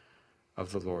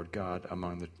of the Lord God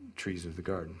among the trees of the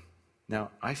garden.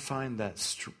 Now, I find that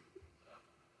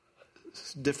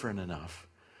different enough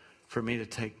for me to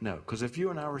take note. Because if you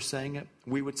and I were saying it,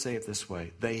 we would say it this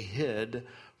way. They hid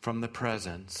from the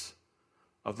presence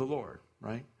of the Lord,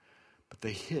 right? But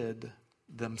they hid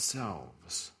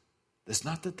themselves. It's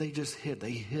not that they just hid.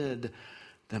 They hid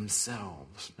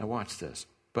themselves. Now watch this.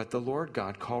 But the Lord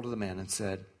God called to the man and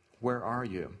said, where are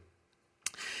you?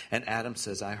 And Adam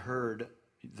says, I heard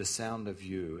the sound of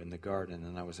you in the garden,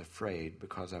 and I was afraid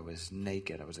because I was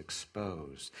naked. I was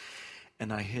exposed.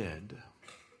 And I hid.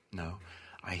 No,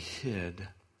 I hid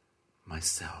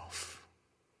myself.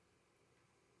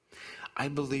 I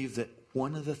believe that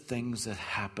one of the things that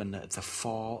happened at the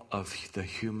fall of the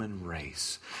human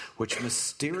race, which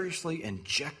mysteriously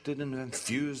injected and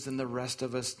infused in the rest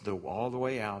of us all the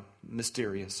way out,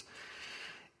 mysterious,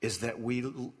 is that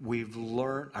we've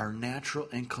learned our natural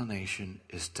inclination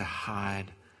is to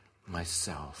hide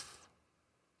myself,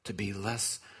 to be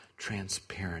less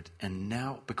transparent. And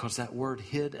now, because that word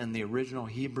hid in the original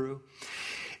Hebrew,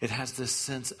 it has this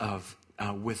sense of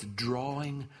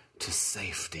withdrawing to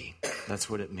safety. That's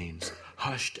what it means.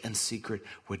 Hushed and secret,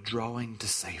 withdrawing to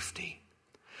safety.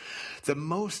 The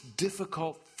most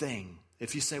difficult thing,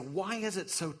 if you say, why is it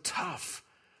so tough?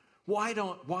 Why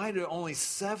do only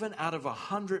 7 out of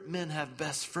 100 men have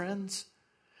best friends?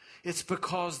 It's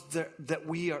because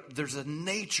there's a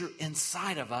nature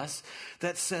inside of us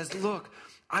that says, look,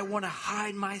 I want to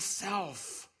hide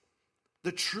myself,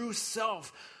 the true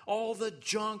self, all the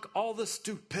junk, all the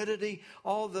stupidity,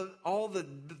 all the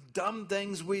dumb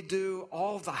things we do,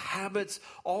 all the habits,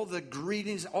 all the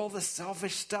greediness, all the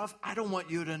selfish stuff. I don't want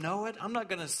you to know it. I'm not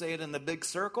going to say it in the big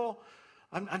circle.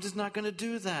 I'm just not going to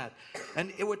do that.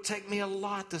 And it would take me a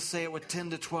lot to say it with 10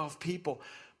 to 12 people.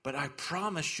 But I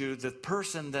promise you, the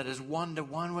person that is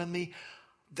one-to-one with me,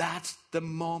 that's the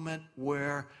moment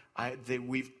where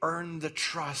we've earned the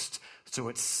trust, so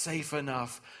it's safe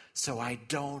enough, so I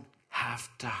don't have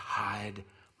to hide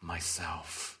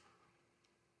myself.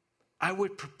 I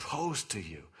would propose to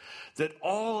you that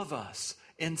all of us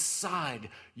inside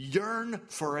yearn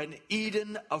for an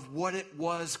Eden of what it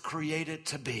was created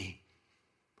to be.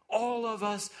 All of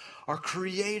us are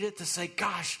created to say,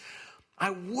 gosh, I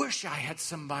wish I had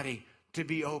somebody to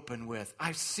be open with.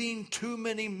 I've seen too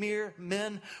many mere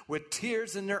men with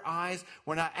tears in their eyes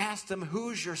when I ask them,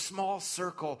 who's your small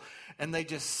circle? And they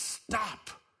just stop.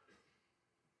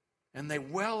 And they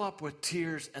well up with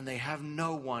tears and they have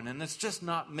no one. And it's just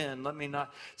not men. Let me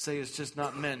not say it's just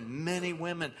not men. Many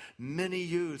women, many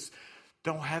youths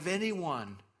don't have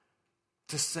anyone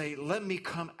to say, let me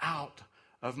come out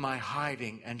of my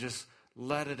hiding and just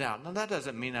let it out. Now that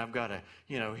doesn't mean I've got to,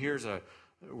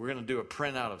 we're going to do a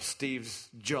printout of Steve's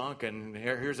junk and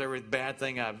here's every bad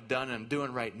thing I've done and I'm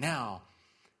doing right now.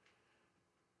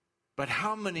 But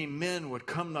how many men would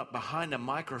come up behind a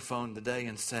microphone today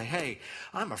and say, hey,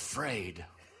 I'm afraid.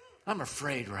 I'm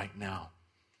afraid right now.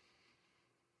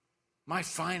 My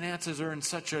finances are in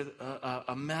such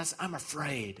a mess. I'm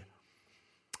afraid.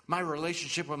 My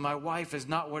relationship with my wife is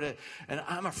not what and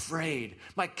I'm afraid.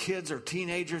 My kids are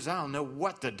teenagers. I don't know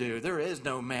what to do. There is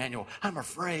no manual. I'm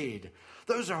afraid.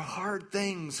 Those are hard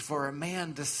things for a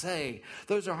man to say.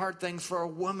 Those are hard things for a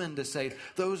woman to say.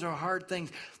 Those are hard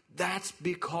things. That's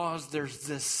because there's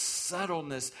this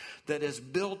subtleness that is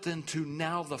built into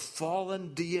now the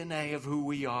fallen DNA of who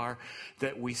we are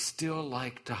that we still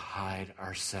like to hide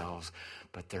ourselves.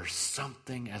 But there's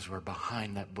something as we're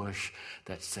behind that bush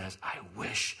that says, I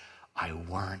wish I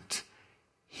weren't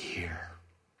here.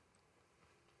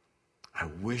 I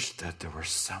wish that there were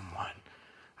someone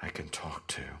I can talk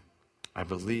to. I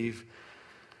believe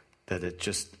that it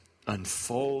just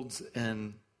unfolds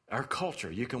in our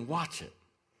culture. You can watch it.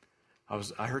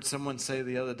 I heard someone say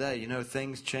the other day,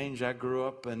 things change. I grew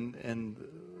up and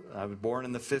I was born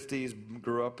in the 50s,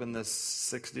 grew up in the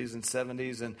 60s and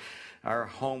 70s, and our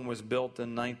home was built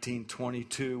in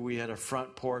 1922. We had a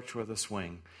front porch with a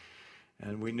swing,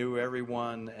 and we knew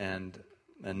everyone. And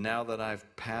now that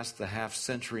I've passed the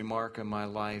half-century mark in my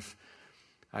life,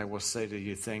 I will say to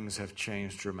you, things have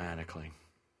changed dramatically.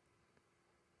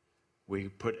 We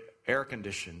put air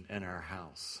conditioning in our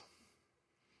house,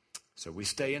 so we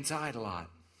stay inside a lot.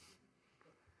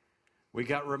 We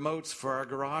got remotes for our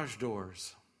garage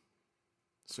doors.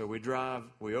 So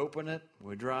we open it,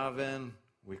 we drive in,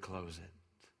 we close it.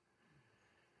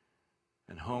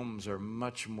 And homes are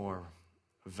much more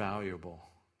valuable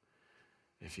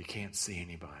if you can't see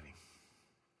anybody.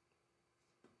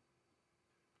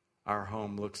 Our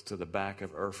home looks to the back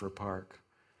of Urfer Park.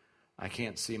 I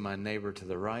can't see my neighbor to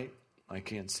the right. I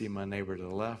can't see my neighbor to the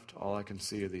left. All I can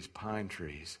see are these pine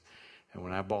trees. And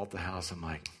when I bought the house, I'm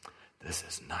like, this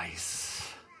is nice.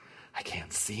 I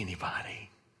can't see anybody.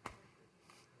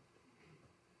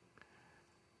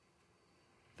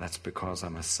 That's because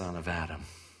I'm a son of Adam.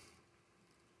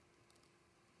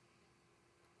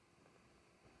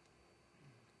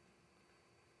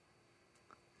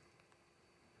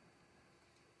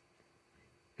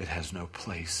 It has no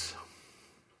place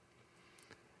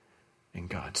in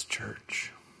God's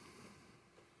church.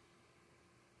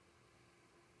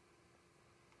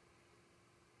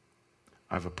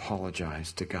 I've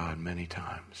apologized to God many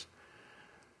times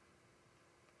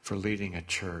for leading a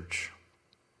church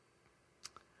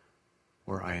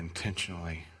where I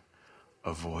intentionally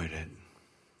avoided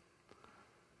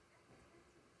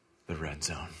the red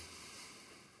zone.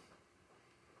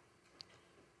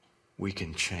 We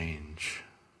can change.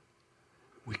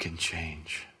 We can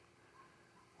change.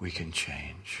 We can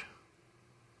change.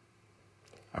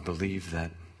 I believe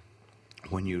that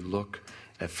when you look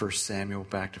at 1 Samuel,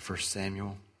 back to 1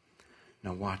 Samuel,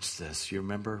 now watch this. You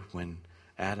remember when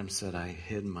Adam said, I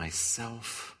hid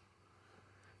myself?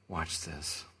 Watch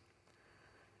this.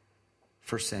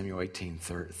 1 Samuel 18,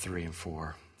 3 and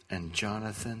 4. And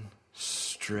Jonathan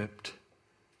stripped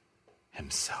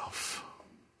himself.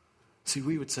 See,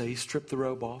 we would say he stripped the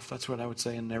robe off. That's what I would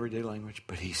say in everyday language.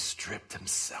 But he stripped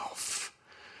himself.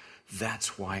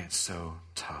 That's why it's so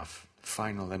tough.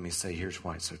 Finally, let me say, here's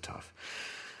why it's so tough.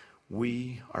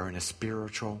 We are in a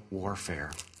spiritual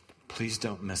warfare. Please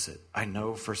don't miss it. I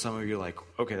know for some of you, like,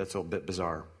 okay, that's a little bit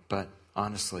bizarre. But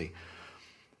honestly,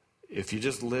 if you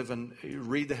just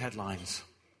read the headlines,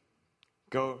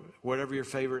 go whatever your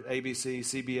favorite, ABC,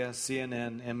 CBS,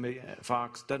 CNN, NBC,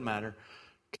 Fox, doesn't matter.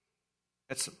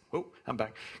 I'm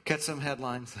back. Catch some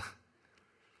headlines.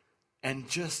 And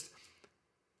just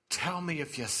tell me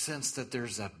if you sense that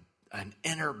there's an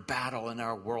inner battle in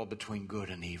our world between good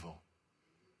and evil.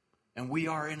 And we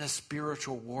are in a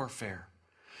spiritual warfare.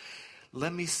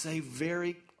 Let me say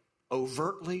very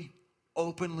overtly,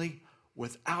 openly,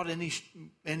 without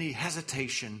any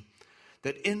hesitation,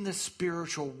 that in the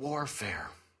spiritual warfare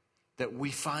that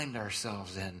we find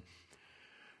ourselves in,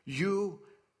 you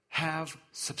have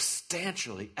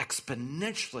substantially,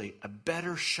 exponentially a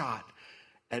better shot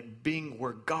at being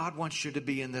where God wants you to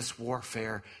be in this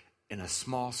warfare in a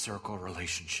small circle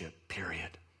relationship,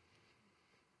 period.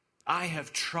 I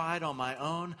have tried on my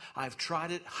own. I've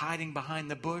tried it hiding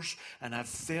behind the bush, and I've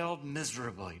failed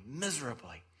miserably.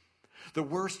 The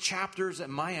worst chapters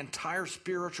in my entire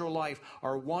spiritual life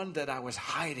are one that I was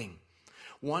hiding.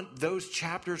 Those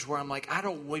chapters where I'm like, I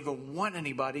don't even want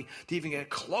anybody to even get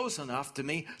close enough to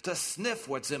me to sniff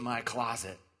what's in my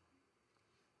closet.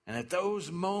 And at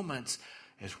those moments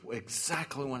is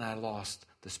exactly when I lost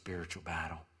the spiritual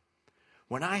battle.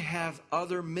 When I have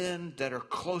other men that are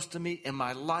close to me in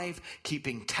my life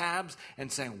keeping tabs and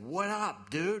saying, what up,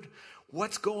 dude?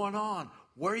 What's going on?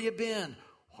 Where you been?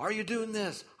 Are you doing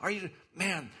this?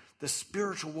 Man, the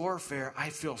spiritual warfare, I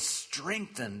feel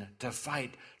strengthened to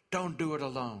fight. Don't do it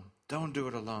alone. Don't do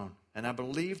it alone. And I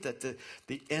believe that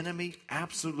the enemy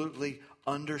absolutely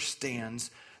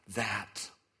understands that.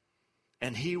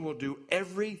 And he will do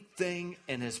everything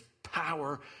in his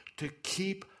power to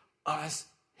keep us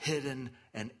hidden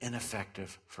and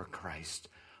ineffective for Christ.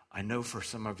 I know for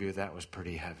some of you that was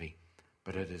pretty heavy,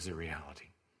 but it is a reality.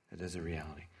 It is a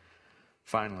reality.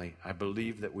 Finally, I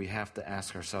believe that we have to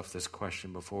ask ourselves this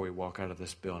question before we walk out of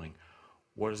this building.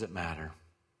 What does it matter?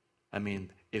 I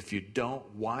mean, if you don't,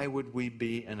 why would we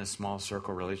be in a small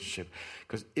circle relationship?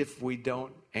 Because if we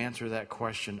don't answer that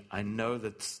question, I know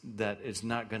that it's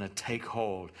not going to take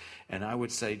hold. And I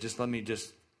would say, let me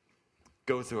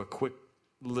go through a quick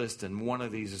list, and one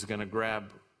of these is going to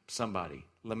grab somebody,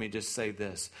 let me just say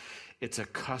this. It's a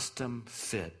custom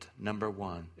fit. Number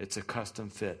one, it's a custom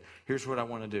fit. Here's what I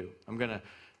want to do. I'm going to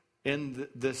end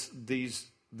this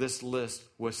list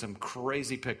with some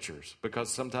crazy pictures, because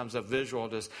sometimes a visual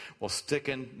just will stick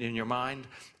in your mind.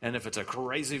 And if it's a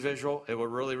crazy visual, it will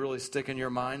really, really stick in your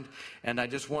mind. And I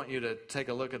just want you to take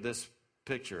a look at this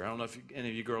picture. I don't know if any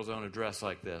of you girls own a dress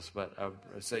like this, but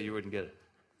I say you wouldn't get it.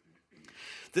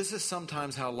 This is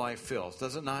sometimes how life feels,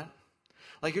 does it not?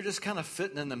 Like you're just kind of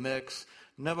fitting in the mix.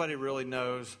 Nobody really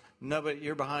knows.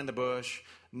 You're behind the bush.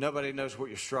 Nobody knows what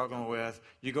you're struggling with.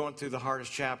 You're going through the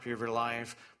hardest chapter of your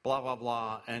life, blah, blah,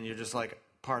 blah, and you're just like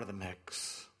part of the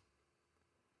mix.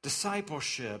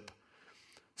 Discipleship,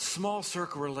 small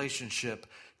circle relationship,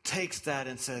 takes that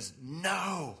and says,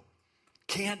 no,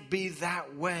 can't be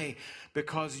that way,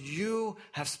 because you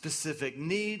have specific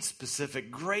needs, specific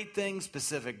great things,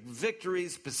 specific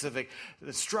victories, specific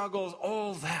struggles,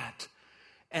 all that.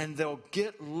 And they'll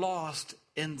get lost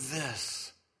in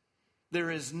this. There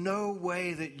is no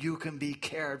way that you can be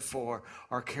cared for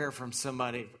or care from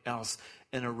somebody else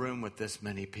in a room with this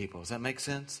many people. Does that make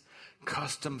sense?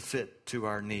 Custom fit to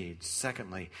our needs.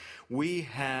 Secondly, we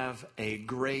have a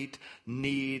great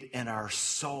need in our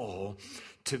soul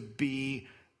to be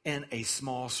in a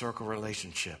small circle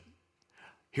relationship.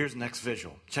 Here's the next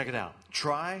visual. Check it out.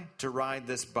 Try to ride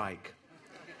this bike.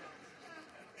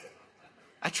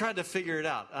 I tried to figure it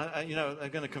out. I'm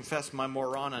going to confess my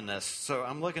moroniness. So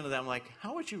I'm looking at that. I'm like,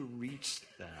 how would you reach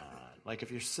that? Like if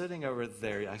you're sitting over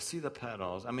there, I see the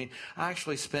pedals. I mean, I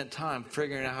actually spent time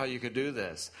figuring out how you could do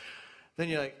this. Then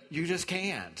you're like, you just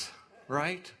can't,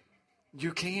 right?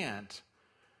 You can't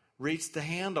reach the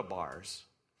handlebars.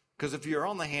 Because if you're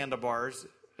on the handlebars,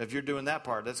 if you're doing that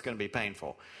part, that's going to be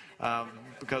painful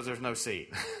because there's no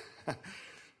seat.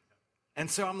 And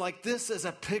so I'm like, this is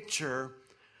a picture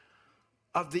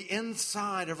of the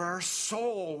inside of our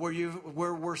soul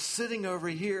where we're sitting over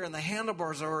here and the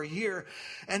handlebars are over here,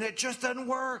 and it just doesn't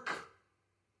work.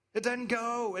 It doesn't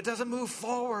go. It doesn't move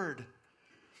forward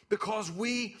because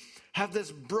we have this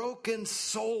broken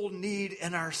soul need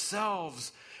in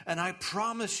ourselves. And I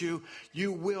promise you,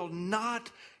 you will not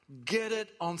get it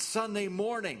on Sunday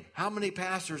morning. How many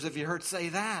pastors have you heard say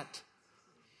that?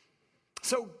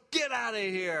 So get out of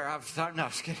here. No, I'm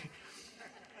just kidding.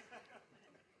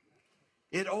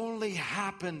 It only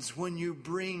happens when you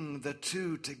bring the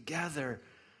two together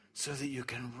so that you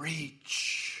can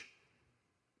reach.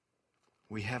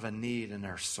 We have a need in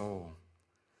our soul.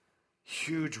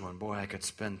 Huge one. Boy, I could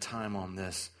spend time on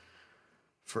this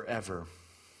forever.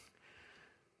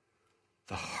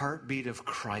 The heartbeat of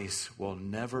Christ will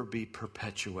never be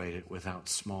perpetuated without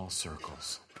small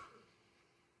circles.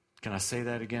 Can I say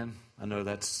that again? I know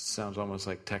that sounds almost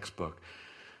like textbook.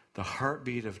 The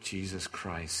heartbeat of Jesus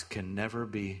Christ can never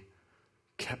be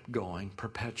kept going,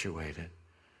 perpetuated,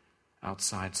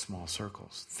 outside small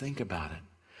circles. Think about it.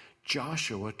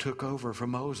 Joshua took over for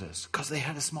Moses because they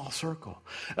had a small circle.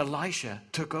 Elisha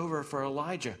took over for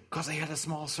Elijah because they had a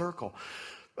small circle.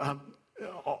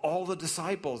 All the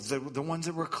disciples, the ones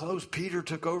that were close, Peter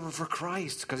took over for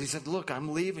Christ because he said, look,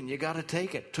 I'm leaving. You got to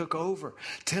take it. Took over.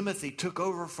 Timothy took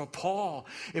over for Paul.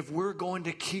 If we're going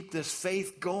to keep this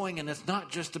faith going, and it's not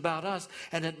just about us,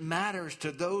 and it matters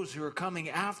to those who are coming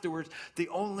afterwards, the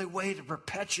only way to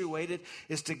perpetuate it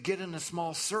is to get in a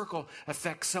small circle,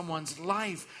 affect someone's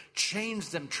life, change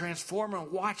them, transform them,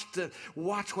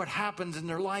 watch what happens in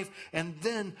their life, and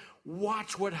then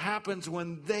watch what happens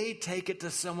when they take it to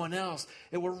someone else.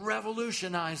 It will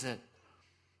revolutionize it.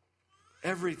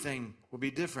 Everything will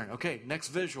be different. Okay, next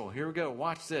visual. Here we go.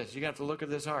 Watch this. You have to look at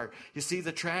this art. You see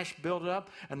the trash built up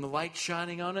and the light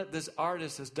shining on it? This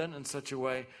artist has done it in such a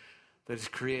way that it's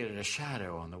created a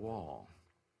shadow on the wall.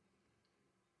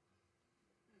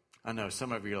 I know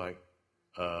some of you are like,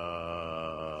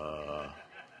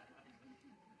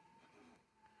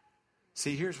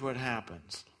 See, here's what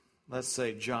happens. Let's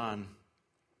say John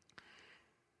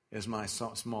is my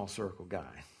small circle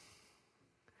guy.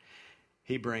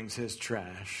 He brings his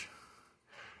trash.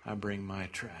 I bring my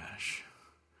trash.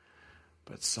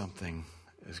 But something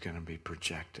is going to be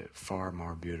projected far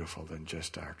more beautiful than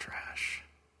just our trash.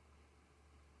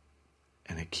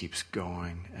 And it keeps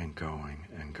going and going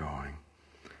and going.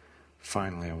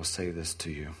 Finally, I will say this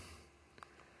to you.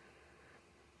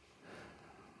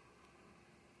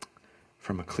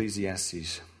 From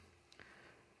Ecclesiastes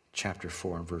chapter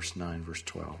 4 and verse 9, verse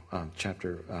 12.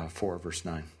 Chapter 4, verse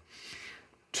 9.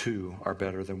 2 are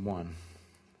better than 1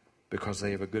 because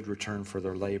they have a good return for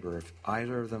their labor. If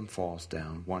either of them falls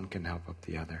down, one can help up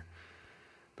the other.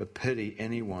 But pity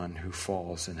anyone who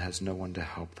falls and has no one to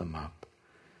help them up.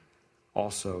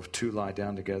 Also, if two lie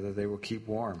down together, they will keep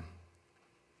warm.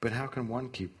 But how can one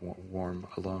keep warm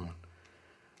alone?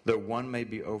 Though one may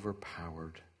be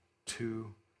overpowered,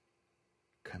 two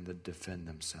can defend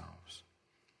themselves.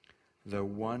 Though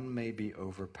one may be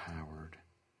overpowered,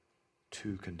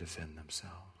 two can defend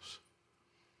themselves.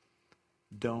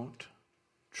 Don't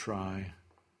try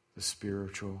the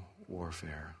spiritual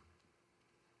warfare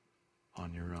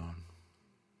on your own.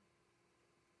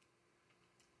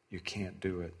 You can't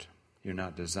do it. You're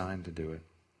not designed to do it.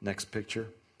 Next picture,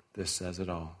 this says it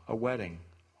all. A wedding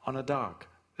on a dock.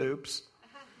 Oops.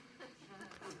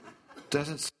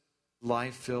 Doesn't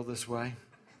life feel this way?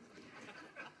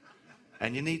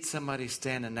 And you need somebody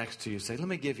standing next to you, say, let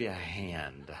me give you a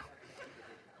hand,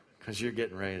 because you're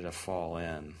getting ready to fall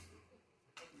in.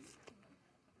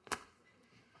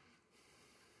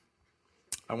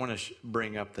 I want to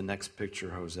bring up the next picture,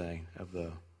 Jose, of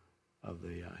the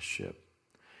ship.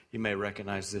 You may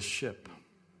recognize this ship.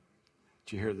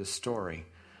 Did you hear this story?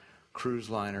 Cruise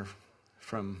liner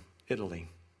from Italy.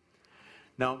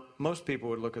 Now, most people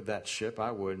would look at that ship,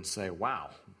 I would, and say,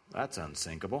 wow, that's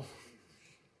unsinkable.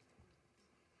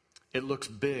 It looks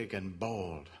big and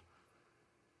bold.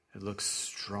 It looks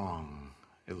strong.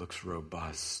 It looks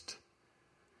robust.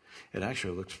 It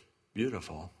actually looks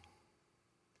beautiful.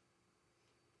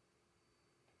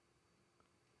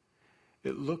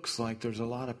 It looks like there's a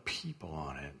lot of people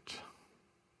on it.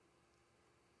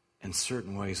 In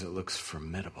certain ways, it looks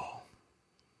formidable.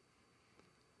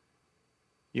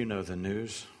 You know the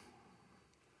news.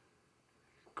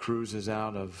 Cruises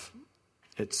out of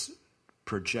its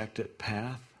projected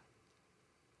path.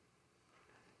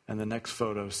 And the next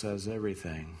photo says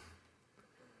everything.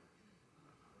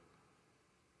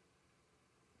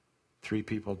 3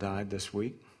 people died this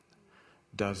week.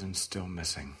 Dozens still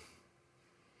missing.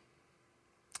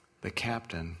 The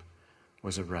captain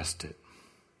was arrested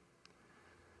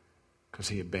because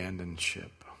he abandoned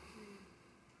ship,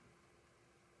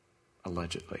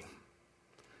 allegedly.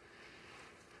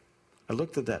 I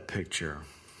looked at that picture.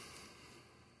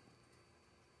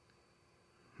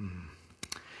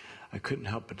 I couldn't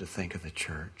help but to think of the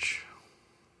church.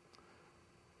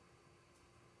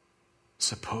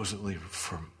 Supposedly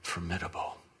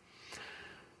formidable,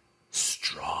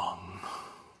 strong,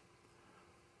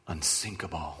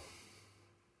 unsinkable.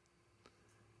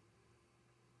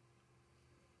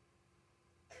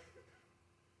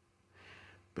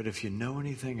 But if you know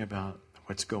anything about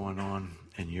what's going on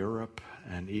in Europe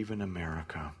and even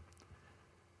America,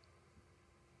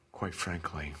 quite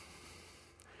frankly,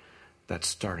 that's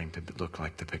starting to look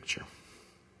like the picture.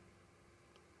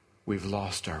 We've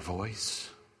lost our voice.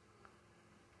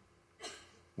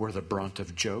 We're the brunt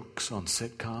of jokes on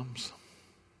sitcoms.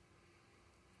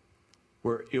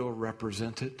 We're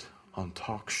ill-represented on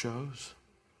talk shows.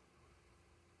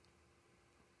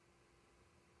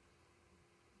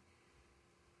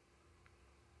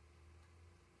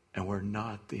 And we're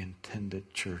not the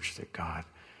intended church that God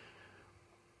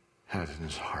has in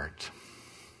his heart.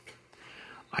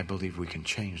 I believe we can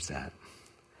change that.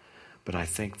 But I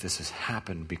think this has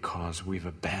happened because we've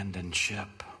abandoned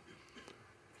ship.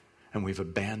 And we've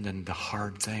abandoned the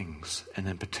hard things. And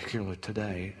in particular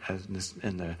today, as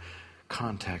in the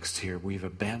context here, we've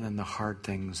abandoned the hard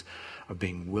things of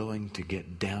being willing to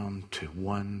get down to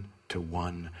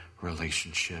one-to-one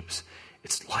relationships.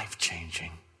 It's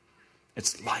life-changing.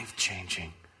 It's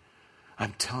life-changing.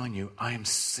 I'm telling you, I am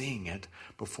seeing it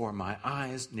before my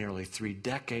eyes, nearly 3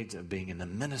 decades of being in the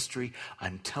ministry.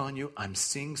 I'm telling you, I'm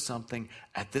seeing something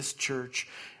at this church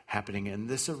happening in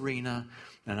this arena,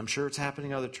 and I'm sure it's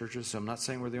happening in other churches, so I'm not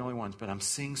saying we're the only ones, but I'm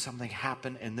seeing something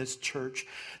happen in this church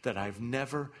that I've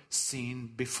never seen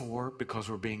before, because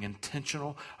we're being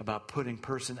intentional about putting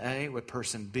person A with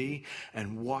person B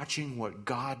and watching what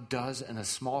God does in a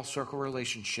small circle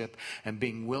relationship, and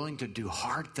being willing to do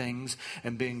hard things,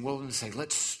 and being willing to say,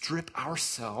 let's strip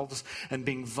ourselves, and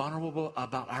being vulnerable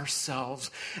about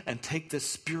ourselves, and take this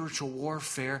spiritual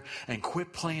warfare and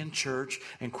quit playing church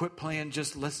and quit playing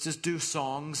let's just do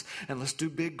songs and let's do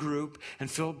big group and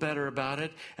feel better about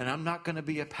it. And I'm not going to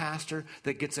be a pastor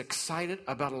that gets excited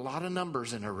about a lot of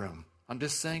numbers in a room. I'm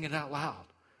just saying it out loud.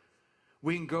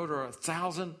 We can go to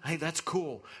 1,000. Hey, that's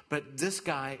cool. But this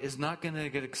guy is not going to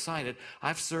get excited.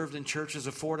 I've served in churches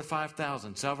of 4,000 to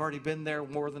 5,000. So I've already been there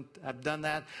I've done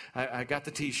that. I got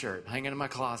the t-shirt hanging in my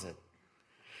closet.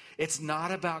 It's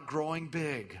not about growing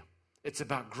big. It's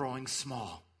about growing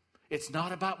small. It's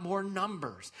not about more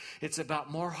numbers. It's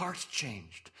about more hearts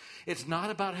changed. It's not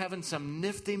about having some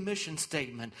nifty mission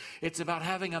statement. It's about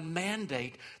having a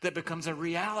mandate that becomes a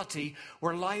reality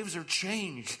where lives are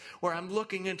changed, where I'm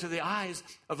looking into the eyes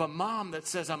of a mom that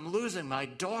says, I'm losing my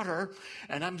daughter,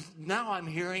 and I'm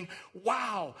hearing,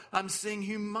 wow, I'm seeing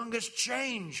humongous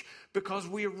change because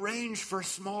we arranged for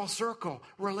small circle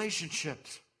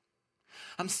relationships.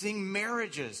 I'm seeing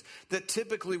marriages that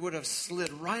typically would have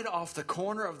slid right off the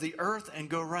corner of the earth and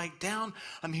go right down.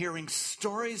 I'm hearing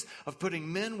stories of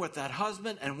putting men with that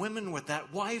husband and women with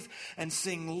that wife and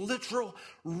seeing literal,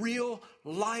 real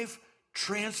life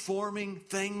transforming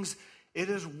things. It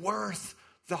is worth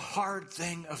the hard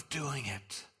thing of doing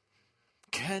it.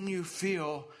 Can you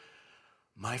feel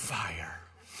my fire?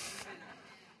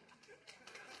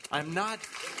 I'm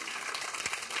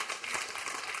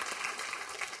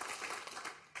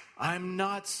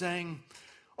not saying,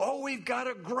 oh, we've got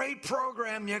a great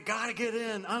program, you got to get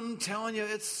in. I'm telling you,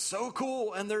 it's so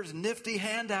cool, and there's nifty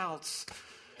handouts,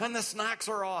 and the snacks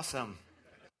are awesome.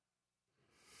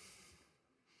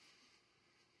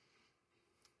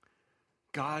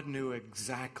 God knew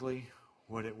exactly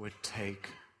what it would take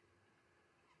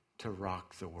to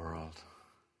rock the world.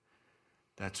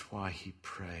 That's why he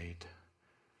prayed,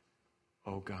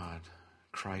 oh God,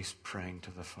 Christ praying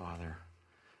to the Father,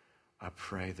 I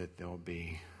pray that they'll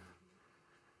be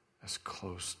as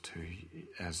close to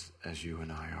as you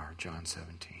and I are. John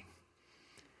 17.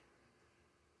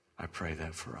 I pray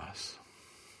that for us.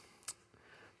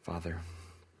 Father,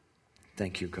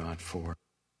 thank you, God, for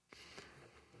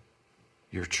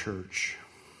your church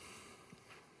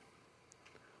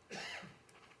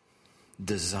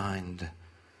designed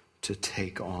to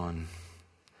take on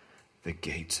the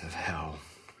gates of hell,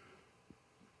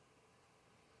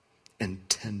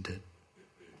 intended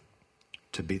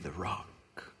to be the rock,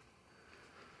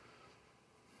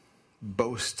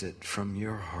 boasted from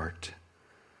your heart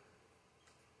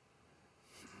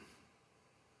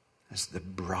as the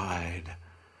bride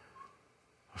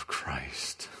of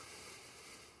Christ.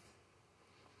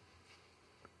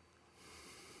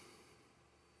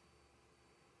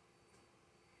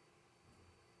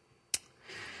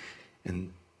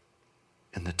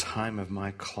 In the time of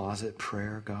my closet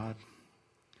prayer, God,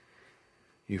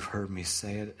 you've heard me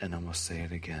say it, and I'm going to say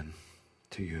it again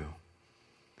to you.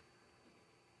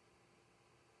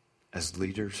 As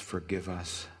leaders, forgive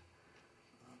us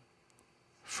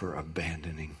for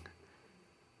abandoning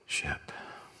ship.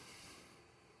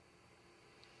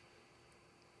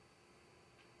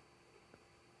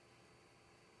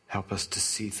 Help us to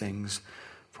see things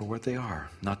for what they are,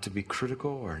 not to be critical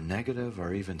or negative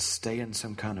or even stay in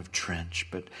some kind of trench,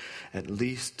 but at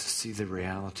least to see the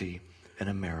reality in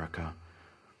America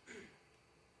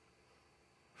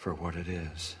for what it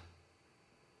is.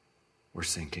 We're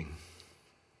sinking.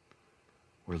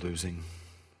 We're losing.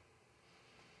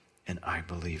 And I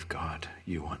believe, God,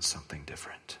 you want something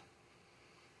different.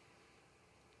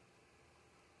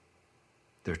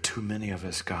 There are too many of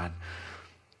us, God,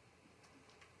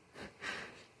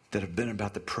 that have been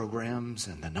about the programs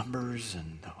and the numbers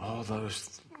and all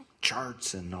those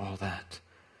charts and all that.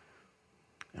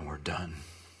 And we're done.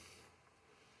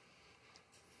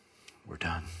 We're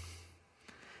done.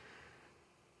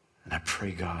 And I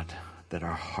pray, God, that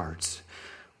our hearts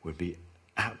would be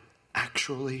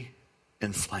actually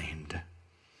inflamed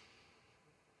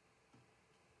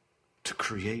to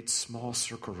create small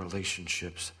circle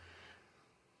relationships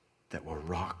that will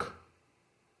rock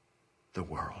the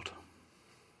world.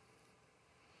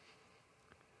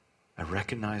 I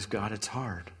recognize, God, it's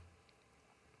hard.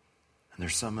 And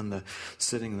there's some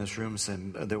sitting in this room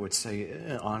that would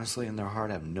say, honestly, in their heart,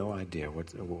 I have no idea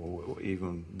what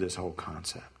even this whole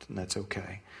concept. And that's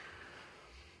okay.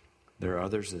 There are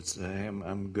others that say, hey,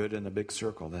 I'm good in a big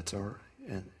circle. That's all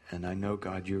right. And I know,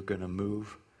 God, you're going to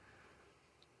move.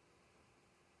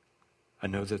 I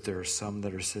know that there are some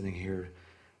that are sitting here.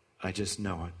 I just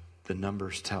know it. The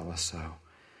numbers tell us so.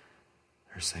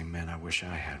 They're saying, man, I wish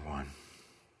I had one.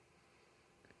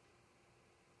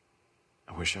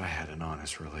 I wish I had an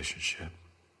honest relationship.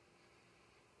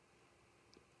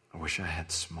 I wish I had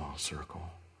small circle.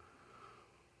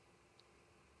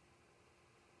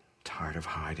 Tired of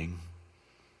hiding.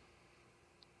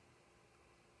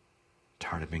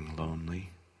 Tired of being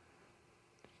lonely.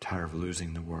 Tired of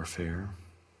losing the warfare.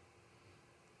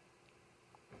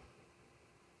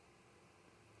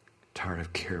 Tired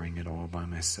of carrying it all by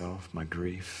myself, my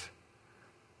grief.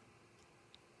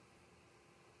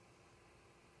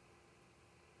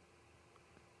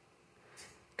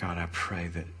 God, I pray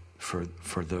that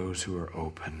for those who are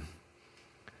open,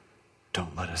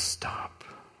 don't let us stop.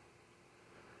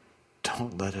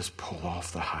 Don't let us pull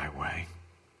off the highway.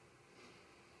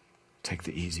 Take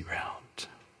the easy route.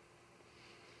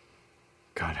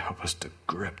 God, help us to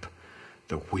grip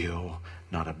the wheel,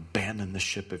 not abandon the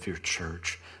ship of your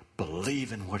church.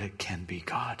 Believe in what it can be,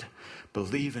 God.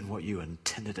 Believe in what you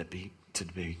intended it to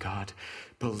be, God.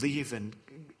 Believe in,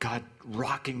 God,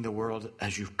 rocking the world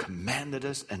as you've commanded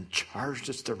us and charged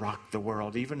us to rock the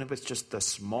world, even if it's just the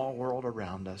small world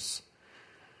around us.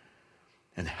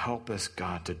 And help us,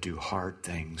 God, to do hard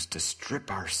things, to strip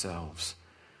ourselves,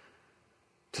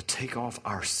 to take off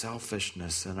our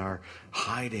selfishness and our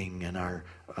hiding and our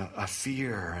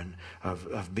fear and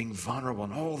of being vulnerable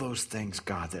and all those things,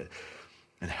 God,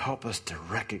 and help us to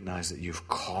recognize that you've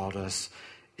called us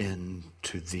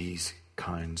into these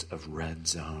kinds of red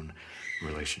zone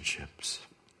relationships.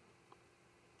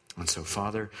 And so,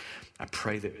 Father, I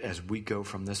pray that as we go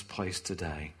from this place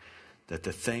today, that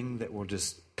the thing that will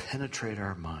just penetrate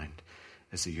our mind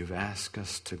is that you've asked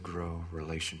us to grow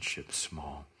relationships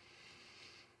small.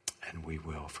 And we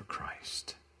will for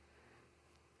Christ.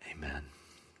 Amen.